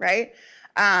vessels, right?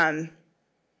 I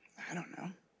don't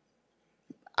know.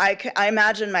 I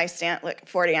imagine my stand like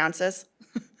 40 ounces.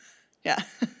 Yeah.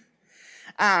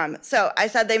 So I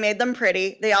said they made them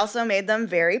pretty. They also made them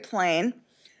very plain.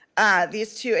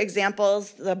 These two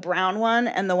examples, the brown one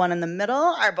and the one in the middle,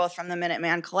 are both from the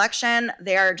Minuteman collection.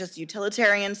 They are just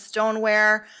utilitarian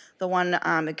stoneware. The one,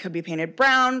 it could be painted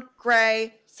brown,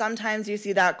 gray. Sometimes you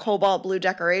see that cobalt blue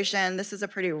decoration. This is a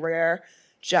pretty rare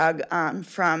jug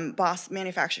from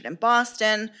manufactured in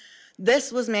Boston.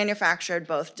 This was manufactured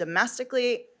both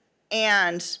domestically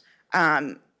and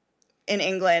in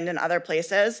England and other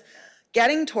places.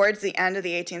 Getting towards the end of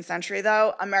the 18th century,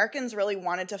 though, Americans really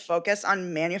wanted to focus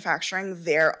on manufacturing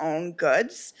their own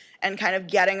goods and kind of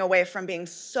getting away from being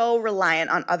so reliant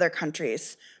on other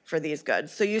countries for these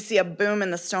goods. So you see a boom in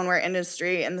the stoneware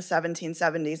industry in the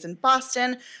 1770s in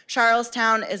Boston.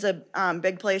 Charlestown is a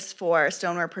big place for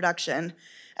stoneware production,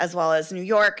 as well as New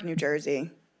York, New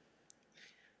Jersey.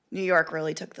 New York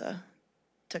really took the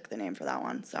name for that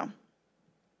one, so. All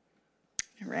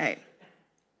right.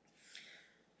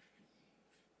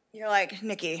 You're like,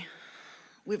 Nikki,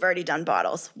 we've already done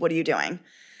bottles. What are you doing?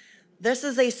 This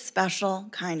is a special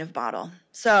kind of bottle.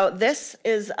 So this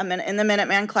is in the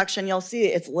Minuteman collection. You'll see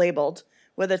it's labeled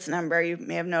with its number. You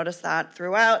may have noticed that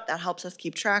throughout. That helps us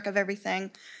keep track of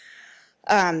everything.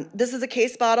 This is a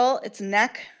case bottle. It's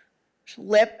neck,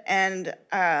 lip, and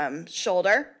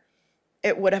shoulder.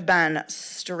 It would have been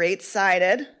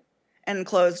straight-sided and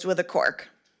closed with a cork,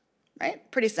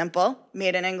 right? Pretty simple.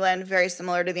 Made in England, very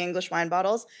similar to the English wine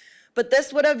bottles. but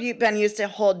this would have been used to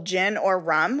hold gin or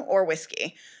rum or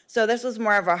whiskey. So this was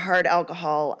more of a hard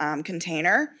alcohol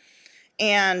container.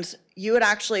 And you would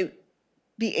actually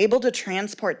be able to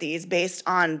transport these based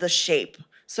on the shape.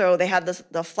 So they had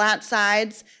the flat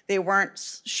sides. They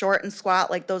weren't short and squat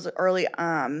like those early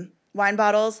wine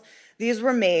bottles. These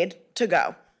were made to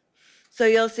go. So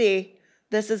you'll see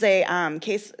this is a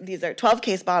case. These are 12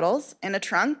 case bottles in a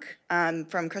trunk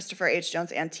from Christopher H.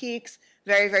 Jones Antiques.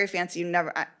 Very, very fancy.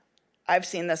 I've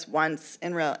seen this once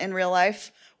in real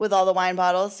life with all the wine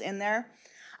bottles in there.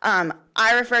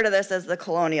 I refer to this as the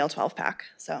colonial 12-pack.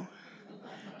 So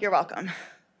you're welcome.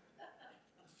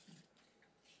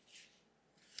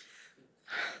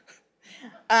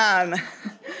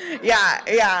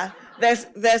 Yeah. This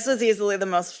was easily the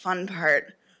most fun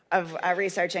part of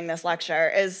researching this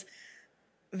lecture. Is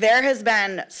there has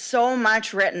been so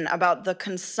much written about the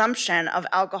consumption of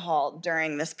alcohol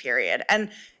during this period. And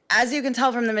as you can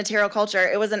tell from the material culture,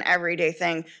 it was an everyday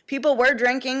thing. People were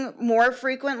drinking more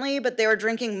frequently, but they were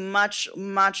drinking much,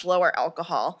 much lower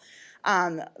alcohol.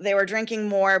 They were drinking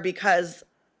more because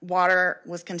water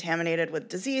was contaminated with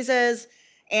diseases,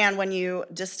 and when you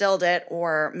distilled it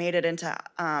or made it into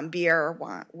beer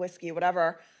or whiskey,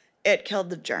 whatever, it killed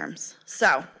the germs.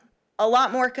 So a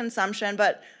lot more consumption,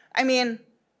 but I mean,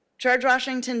 George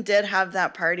Washington did have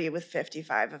that party with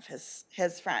 55 of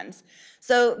his friends.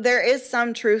 So there is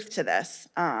some truth to this.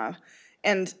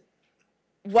 And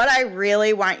what I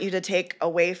really want you to take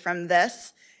away from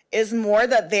this is more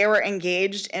that they were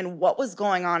engaged in what was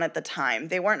going on at the time.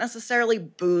 They weren't necessarily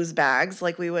booze bags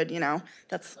like we would,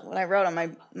 that's what I wrote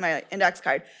on my index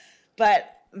card.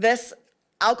 But this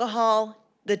alcohol,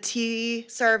 the tea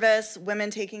service,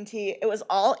 women taking tea, it was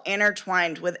all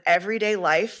intertwined with everyday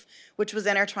life, which was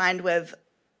intertwined with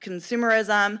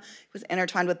consumerism, it was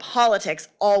intertwined with politics,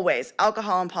 always.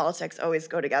 Alcohol and politics always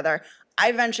go together.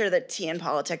 I venture that tea and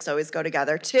politics always go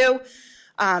together too.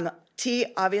 Tea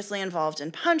obviously involved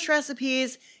in punch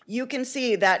recipes. You can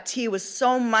see that tea was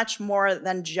so much more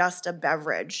than just a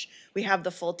beverage. We have the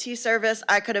full tea service.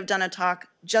 I could have done a talk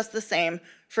just the same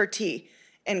for tea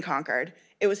in Concord.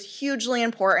 It was hugely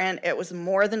important. It was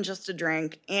more than just a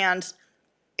drink. And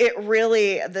it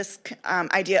really, this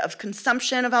idea of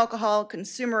consumption of alcohol,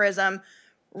 consumerism,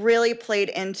 really played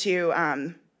into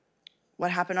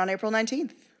what happened on April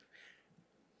 19th.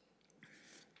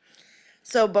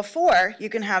 So before you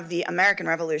can have the American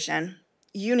Revolution,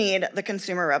 you need the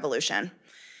Consumer Revolution.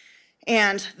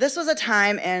 And this was a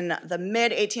time in the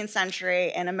mid-18th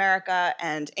century in America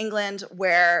and England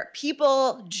where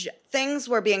things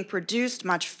were being produced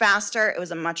much faster. It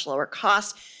was a much lower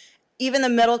cost. Even the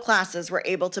middle classes were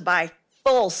able to buy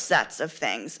full sets of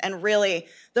things. And really,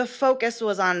 the focus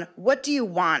was on what do you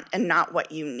want and not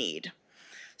what you need.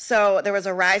 So there was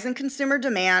a rise in consumer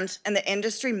demand, and the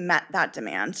industry met that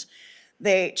demand.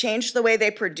 They changed the way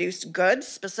they produced goods,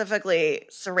 specifically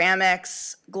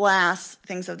ceramics, glass,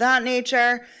 things of that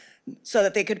nature, so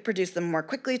that they could produce them more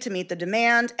quickly to meet the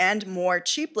demand and more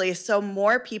cheaply so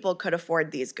more people could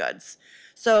afford these goods.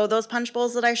 So those punch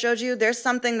bowls that I showed you, there's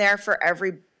something there for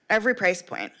every price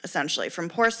point, essentially, from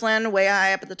porcelain way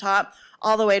high up at the top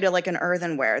all the way to like an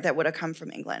earthenware that would have come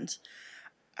from England.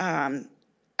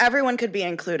 Everyone could be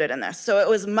included in this. So it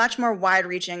was much more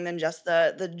wide-reaching than just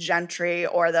the gentry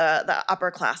or the upper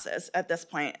classes at this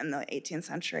point in the 18th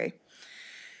century.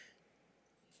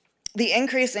 The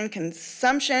increase in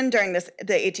consumption during the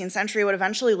 18th century would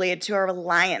eventually lead to a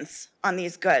reliance on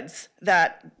these goods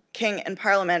that King and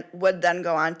Parliament would then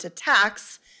go on to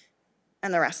tax,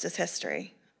 and the rest is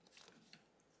history.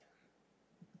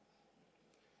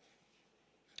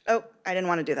 Oh, I didn't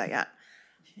want to do that yet.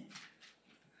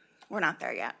 We're not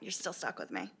there yet. You're still stuck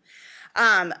with me.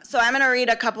 So I'm going to read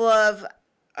a couple of,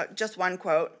 just one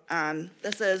quote.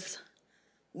 This is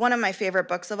one of my favorite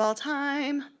books of all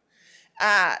time,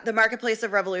 The Marketplace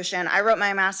of Revolution. I wrote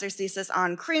my master's thesis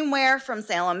on creamware from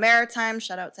Salem Maritime,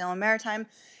 shout out Salem Maritime,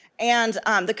 and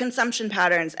the consumption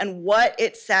patterns and what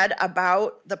it said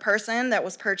about the person that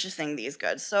was purchasing these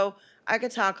goods. So I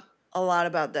could talk a lot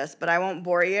about this, but I won't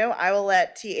bore you. I will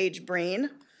let T.H. Breen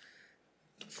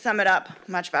sum it up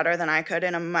much better than I could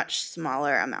in a much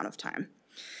smaller amount of time.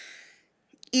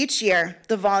 Each year,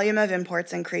 the volume of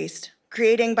imports increased,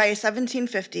 creating by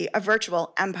 1750 a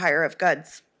virtual empire of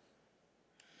goods.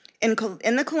 In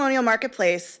the colonial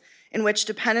marketplace, in which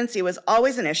dependency was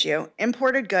always an issue,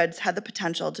 imported goods had the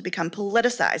potential to become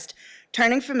politicized,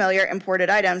 turning familiar imported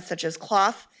items such as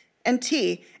cloth and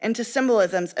tea into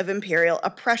symbolisms of imperial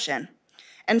oppression.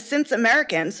 And since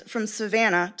Americans from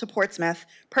Savannah to Portsmouth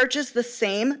purchased the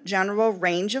same general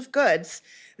range of goods,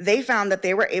 they found that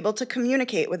they were able to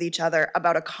communicate with each other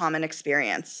about a common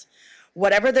experience.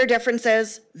 Whatever their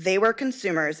differences, they were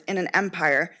consumers in an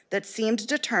empire that seemed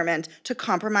determined to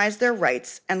compromise their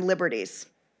rights and liberties.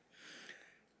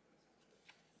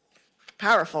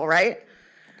 Powerful, right?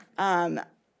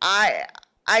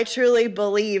 I truly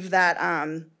believe that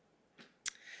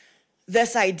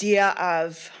this idea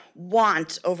of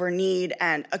want over need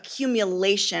and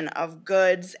accumulation of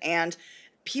goods, and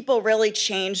people really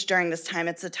changed during this time.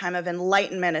 It's a time of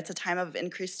enlightenment. It's a time of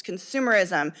increased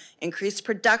consumerism, increased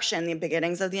production, the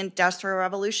beginnings of the Industrial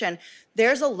Revolution.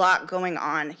 There's a lot going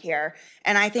on here,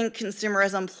 and I think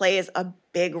consumerism plays a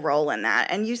big role in that,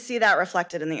 and you see that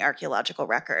reflected in the archaeological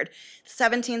record.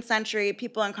 17th century,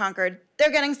 people in Concord,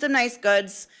 they're getting some nice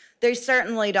goods. They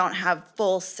certainly don't have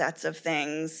full sets of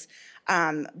things.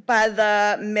 By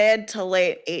the mid to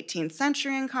late 18th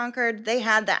century in Concord, they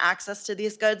had the access to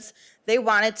these goods. They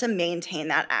wanted to maintain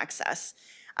that access.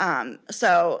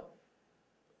 So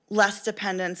less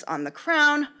dependence on the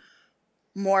crown,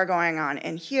 more going on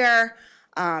in here,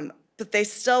 but they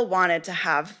still wanted to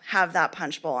have that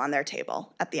punch bowl on their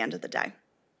table at the end of the day.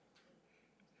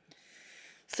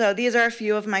 So these are a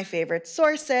few of my favorite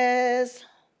sources.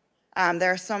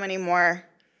 There are so many more.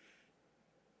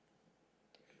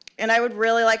 And I would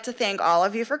really like to thank all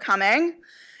of you for coming,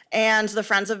 and the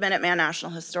Friends of Minuteman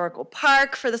National Historical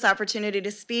Park for this opportunity to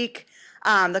speak,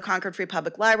 the Concord Free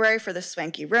Public Library for this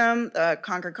swanky room, the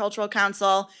Concord Cultural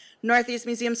Council, Northeast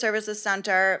Museum Services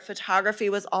Center. Photography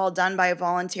was all done by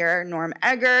volunteer Norm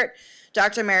Eggert.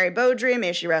 Dr. Mary Beaudry,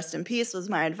 may she rest in peace, was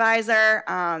my advisor.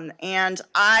 And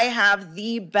I have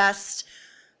the best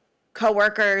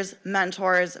coworkers,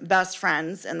 mentors, best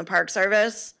friends in the Park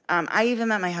Service. I even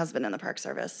met my husband in the Park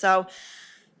Service. So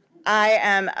I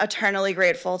am eternally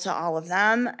grateful to all of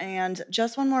them. And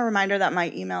just one more reminder that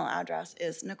my email address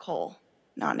is Nicole,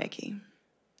 not Nikki.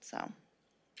 So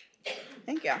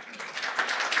thank you.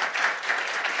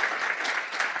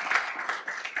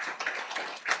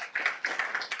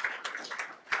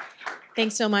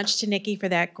 Thanks so much to Nikki for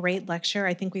that great lecture.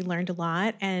 I think we learned a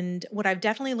lot. And what I've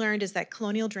definitely learned is that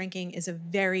colonial drinking is a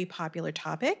very popular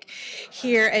topic.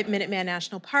 Here at Minuteman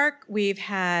National Park, we've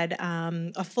had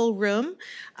a full room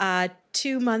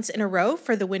 2 months in a row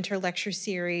for the winter lecture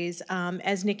series.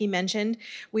 As Nikki mentioned,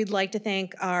 we'd like to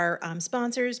thank our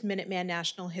sponsors, Minuteman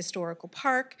National Historical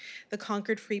Park, the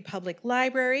Concord Free Public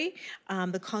Library,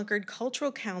 the Concord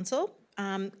Cultural Council,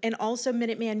 and also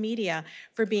Minuteman Media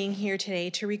for being here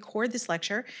today to record this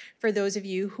lecture for those of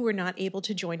you who are not able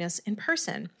to join us in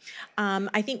person.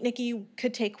 I think Nikki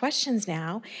could take questions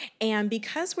now, and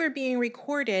because we're being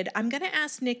recorded, I'm going to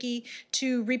ask Nikki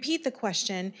to repeat the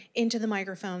question into the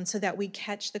microphone so that we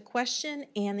catch the question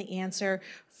and the answer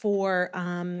for,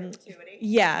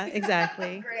 yeah,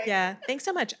 exactly. Yeah, thanks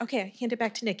so much. Okay, I hand it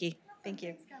back to Nikki. Thank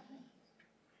you.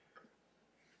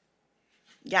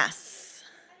 Yes.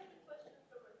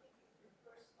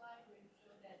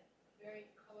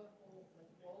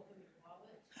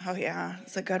 Oh yeah,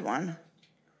 it's a good one.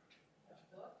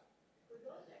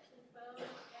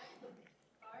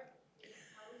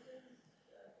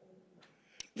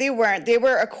 They weren't. They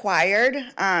were acquired.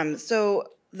 So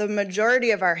the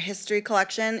majority of our history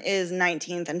collection is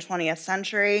 19th and 20th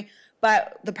century,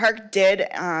 but the park did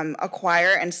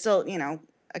acquire, and still,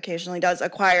 occasionally does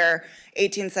acquire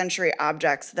 18th century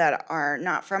objects that are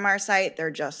not from our site.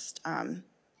 They're just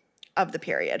of the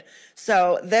period.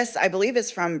 So this, I believe,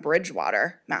 is from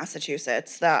Bridgewater,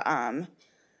 Massachusetts, the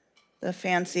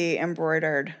fancy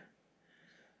embroidered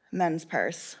men's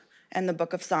purse. And the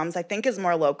Book of Psalms, I think, is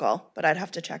more local, but I'd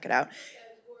have to check it out.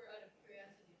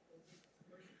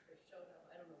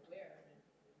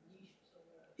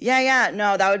 Yeah,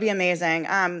 no, that would be amazing.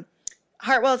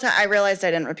 Hartwell, I realized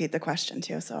I didn't repeat the question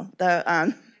too, so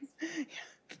the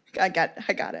I got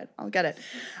it. I'll get it.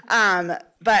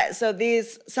 But so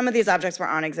some of these objects were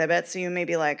on exhibit, so you may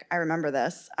be like, I remember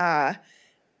this.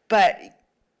 But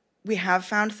we have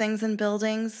found things in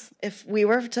buildings. If we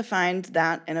were to find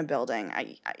that in a building,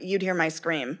 you'd hear my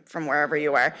scream from wherever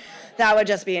you were. That would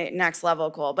just be next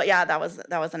level cool. But yeah, that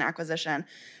was an acquisition.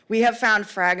 We have found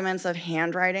fragments of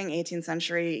handwriting, 18th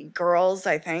century girls,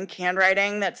 I think,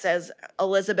 handwriting that says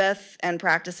Elizabeth and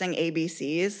practicing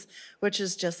ABCs, which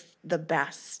is just the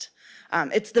best.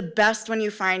 It's the best when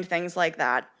you find things like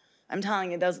that. I'm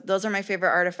telling you, those are my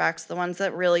favorite artifacts, the ones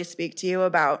that really speak to you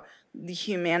about the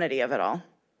humanity of it all.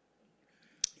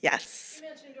 Yes? You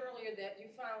mentioned earlier that you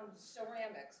found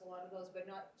ceramics, a lot of those, but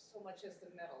not so much as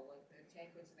the metal, like the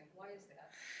tankards and things. Why is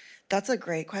that? That's a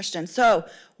great question. So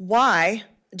why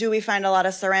do we find a lot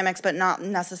of ceramics but not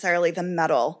necessarily the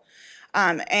metal?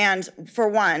 And for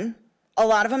one, a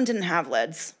lot of them didn't have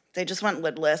lids. they just went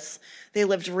lidless. They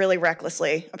lived really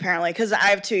recklessly, apparently, because I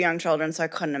have 2 young children, so I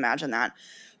couldn't imagine that.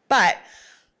 But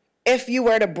if you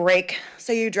were to break,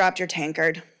 say you dropped your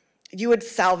tankard, you would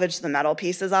salvage the metal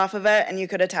pieces off of it and you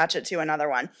could attach it to another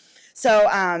one.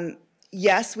 So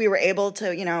yes, we were able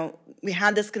to, we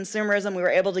had this consumerism, we were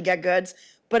able to get goods,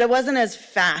 but it wasn't as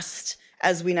fast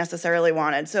as we necessarily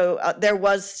wanted. So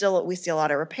we see a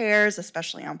lot of repairs,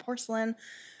 especially on porcelain,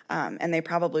 and they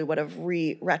probably would have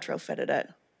retrofitted it.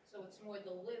 So it's more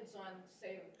the lids on,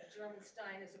 say, a German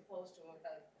Stein as opposed to a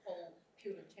whole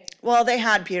pewter tank? Well, they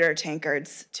had pewter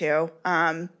tankards too.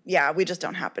 Yeah, we just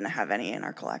don't happen to have any in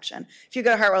our collection. If you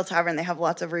go to Hartwell Tavern, they have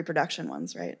lots of reproduction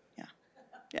ones, right? Yeah.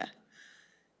 Yeah.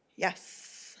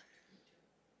 Yes.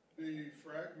 The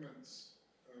fragments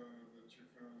that you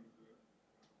found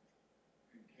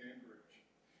in Cambridge,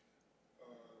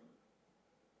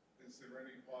 is there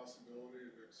any possibility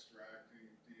of extracting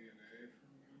DNA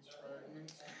from these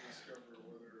fragments to discover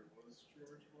whether it was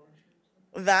George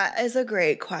Washington? That is a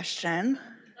great question.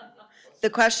 The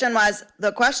question was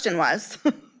the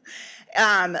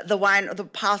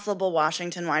possible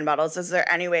Washington wine bottles. Is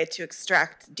there any way to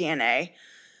extract DNA?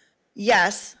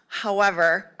 Yes.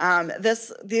 However,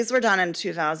 these were done in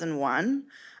 2001,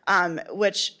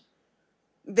 which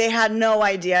they had no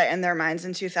idea in their minds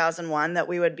in 2001 that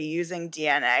we would be using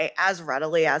DNA as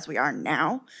readily as we are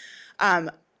now.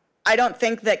 I don't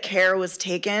think that care was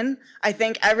taken. I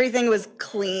think everything was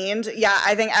cleaned. Yeah,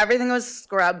 I think everything was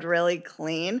scrubbed really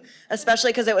clean,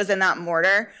 especially because it was in that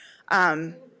mortar.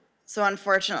 So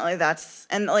unfortunately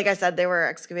and like I said, they were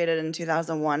excavated in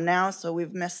 2001 now, so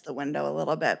we've missed the window a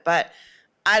little bit. But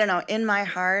I don't know, in my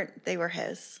heart, they were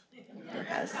his. They were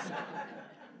his.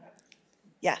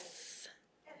 Yes.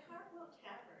 At Hartwell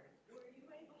Tavern, were you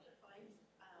able to find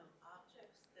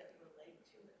objects that relate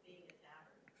to it being a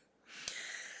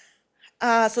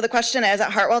tavern? So the question is,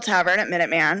 at Hartwell Tavern at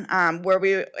Minuteman, were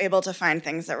we able to find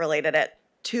things that related it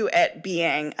to it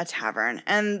being a tavern?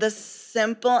 And the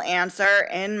simple answer,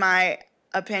 in my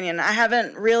opinion, I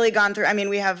haven't really gone through,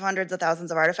 we have hundreds of thousands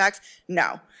of artifacts.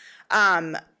 No.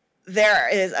 There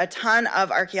is a ton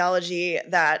of archaeology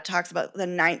that talks about the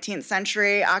 19th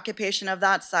century occupation of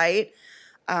that site.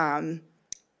 But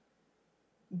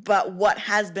what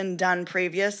has been done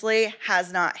previously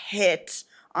has not hit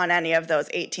on any of those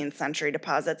 18th century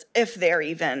deposits, if they're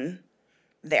even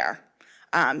there.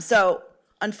 So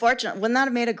unfortunately, wouldn't that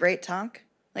have made a great talk?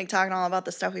 Like talking all about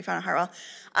the stuff we found at Hartwell.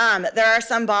 There are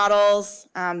some bottles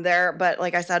there, but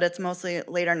like I said, it's mostly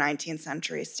later 19th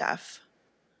century stuff.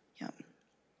 Yep.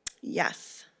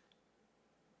 Yes.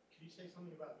 Can you say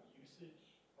something about the usage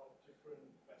of different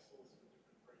vessels for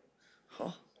different drinks?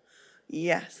 Oh,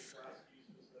 yes. Glass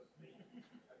used as a meat,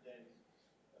 and then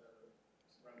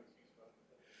ceramics used for other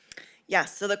things.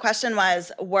 Yes, so the question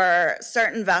was, were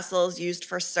certain vessels used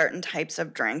for certain types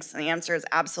of drinks? And the answer is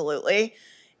absolutely.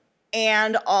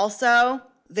 And also,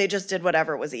 they just did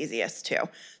whatever was easiest too.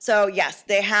 So yes,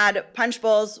 they had punch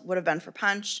bowls, would have been for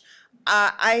punch.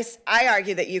 I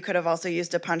argue that you could have also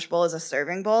used a punch bowl as a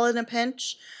serving bowl in a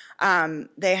pinch.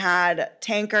 They had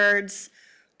tankards,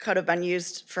 could have been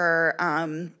used for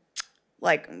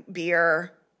like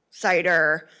beer,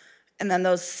 cider, and then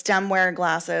those stemware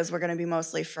glasses were going to be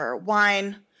mostly for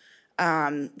wine.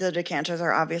 The decanters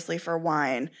are obviously for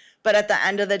wine. But at the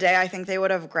end of the day, I think they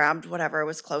would have grabbed whatever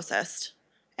was closest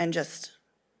and just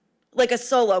like a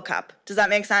solo cup. Does that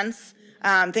make sense?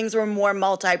 Things were more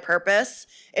multi-purpose.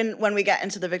 And when we get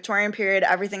into the Victorian period,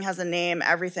 everything has a name,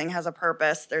 everything has a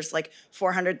purpose. There's like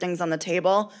 400 things on the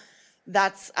table.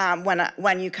 That's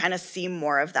when you kind of see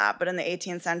more of that. But in the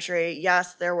 18th century,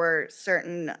 yes, there were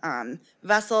certain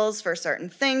vessels for certain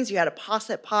things. You had a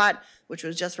posset pot, which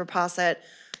was just for posset.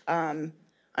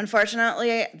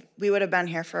 Unfortunately, we would have been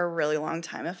here for a really long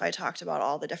time if I talked about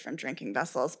all the different drinking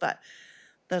vessels, but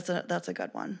that's a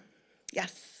good one.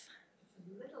 Yes. It's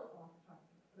a little off topic,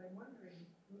 but I'm wondering,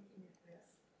 looking at this,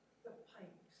 the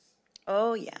pipes.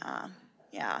 Oh yeah,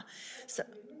 yeah. So.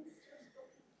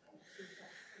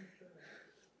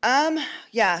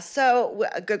 Yeah, so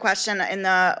good question. In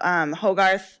the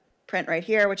Hogarth print right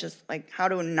here, which is like how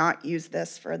to not use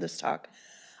this for this talk.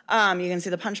 You can see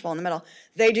the punch bowl in the middle.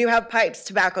 They do have pipes.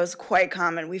 Tobacco is quite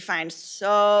common. We find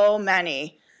so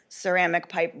many ceramic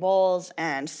pipe bowls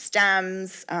and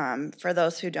stems. For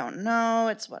those who don't know,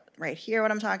 it's right here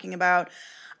what I'm talking about.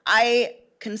 I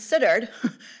considered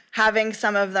having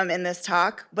some of them in this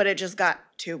talk, but it just got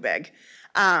too big.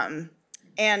 And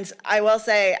I will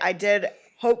say I did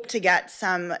hope to get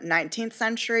some 19th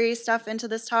century stuff into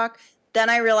this talk. Then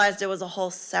I realized it was a whole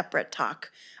separate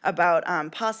talk about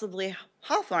possibly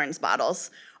Hawthorne's bottles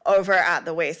over at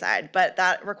the Wayside, but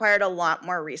that required a lot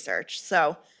more research.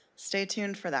 So stay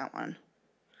tuned for that one.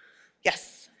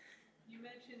 Yes. You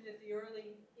mentioned that the early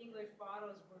English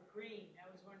bottles were green. I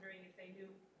was wondering if they knew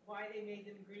why they made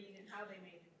them green and how they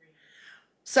made them green.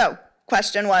 So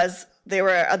question was, the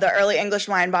early English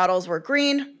wine bottles were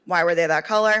green. Why were they that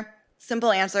color?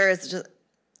 Simple answer is just,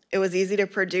 it was easy to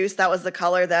produce. That was the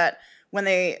color that when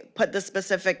they put the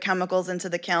specific chemicals into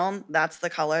the kiln, that's the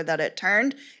color that it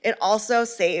turned. It also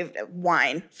saved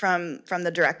wine from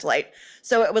the direct light.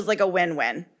 So it was like a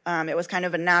win-win. It was kind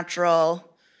of a natural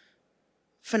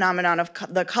phenomenon of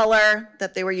the color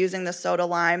that they were using, the soda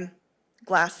lime.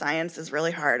 Glass science is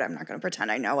really hard. I'm not going to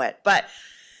pretend I know it. But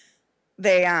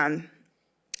they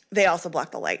also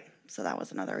block the light. So that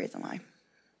was another reason why.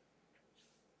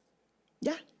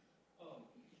 Yeah.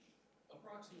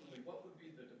 Approximately, what would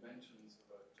be the dimensions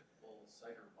of a typical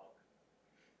cider mug?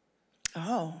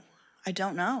 Oh, I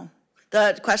don't know.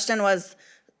 The question was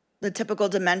the typical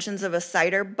dimensions of a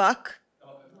cider buck.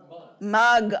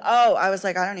 Mug. Oh, I was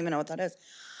like, I don't even know what that is.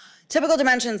 Typical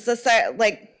dimensions,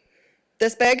 like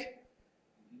this big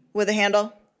with a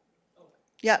handle.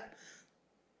 Yep.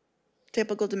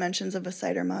 Typical dimensions of a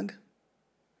cider mug.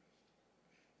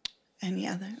 Any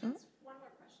other? Oh. One more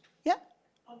question. Yeah.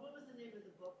 What was the name of the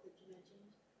book that you mentioned?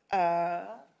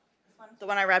 The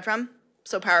one I read from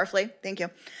so powerfully. Thank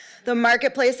you. The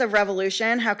Marketplace of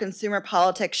Revolution, How Consumer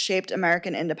Politics Shaped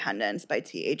American Independence by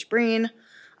T.H. Breen.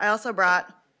 I also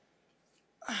brought,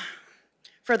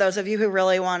 for those of you who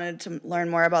really wanted to learn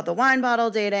more about the wine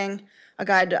bottle dating, A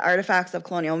Guide to Artifacts of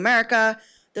Colonial America.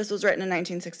 This was written in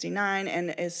 1969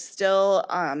 and is still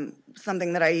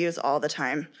something that I use all the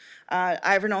time.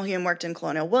 Ivor Noel Hume worked in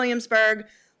colonial Williamsburg.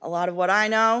 A lot of what I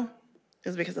know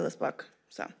is because of this book.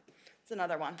 So it's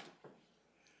another one.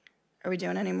 Are we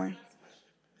doing any more? Did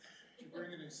you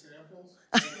bring any samples?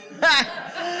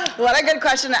 What a good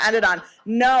question to end it on.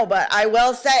 No, but I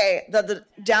will say that the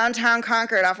downtown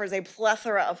Concord offers a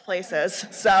plethora of places.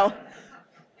 So,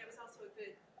 It was also a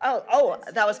good. oh,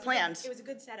 that was planned. It was a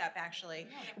good setup, actually.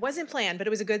 It wasn't planned, but it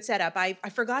was a good setup. I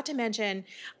forgot to mention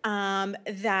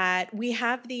that we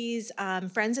have these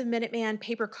Friends of Minuteman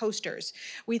paper coasters.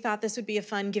 We thought this would be a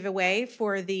fun giveaway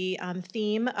for the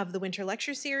theme of the Winter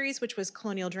Lecture Series, which was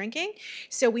colonial drinking.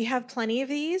 So we have plenty of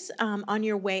these on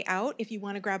your way out if you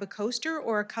want to grab a coaster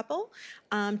or a couple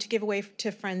to give away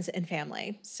to friends and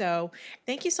family. So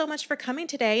thank you so much for coming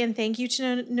today, and thank you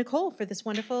to Nicole for this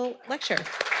wonderful lecture.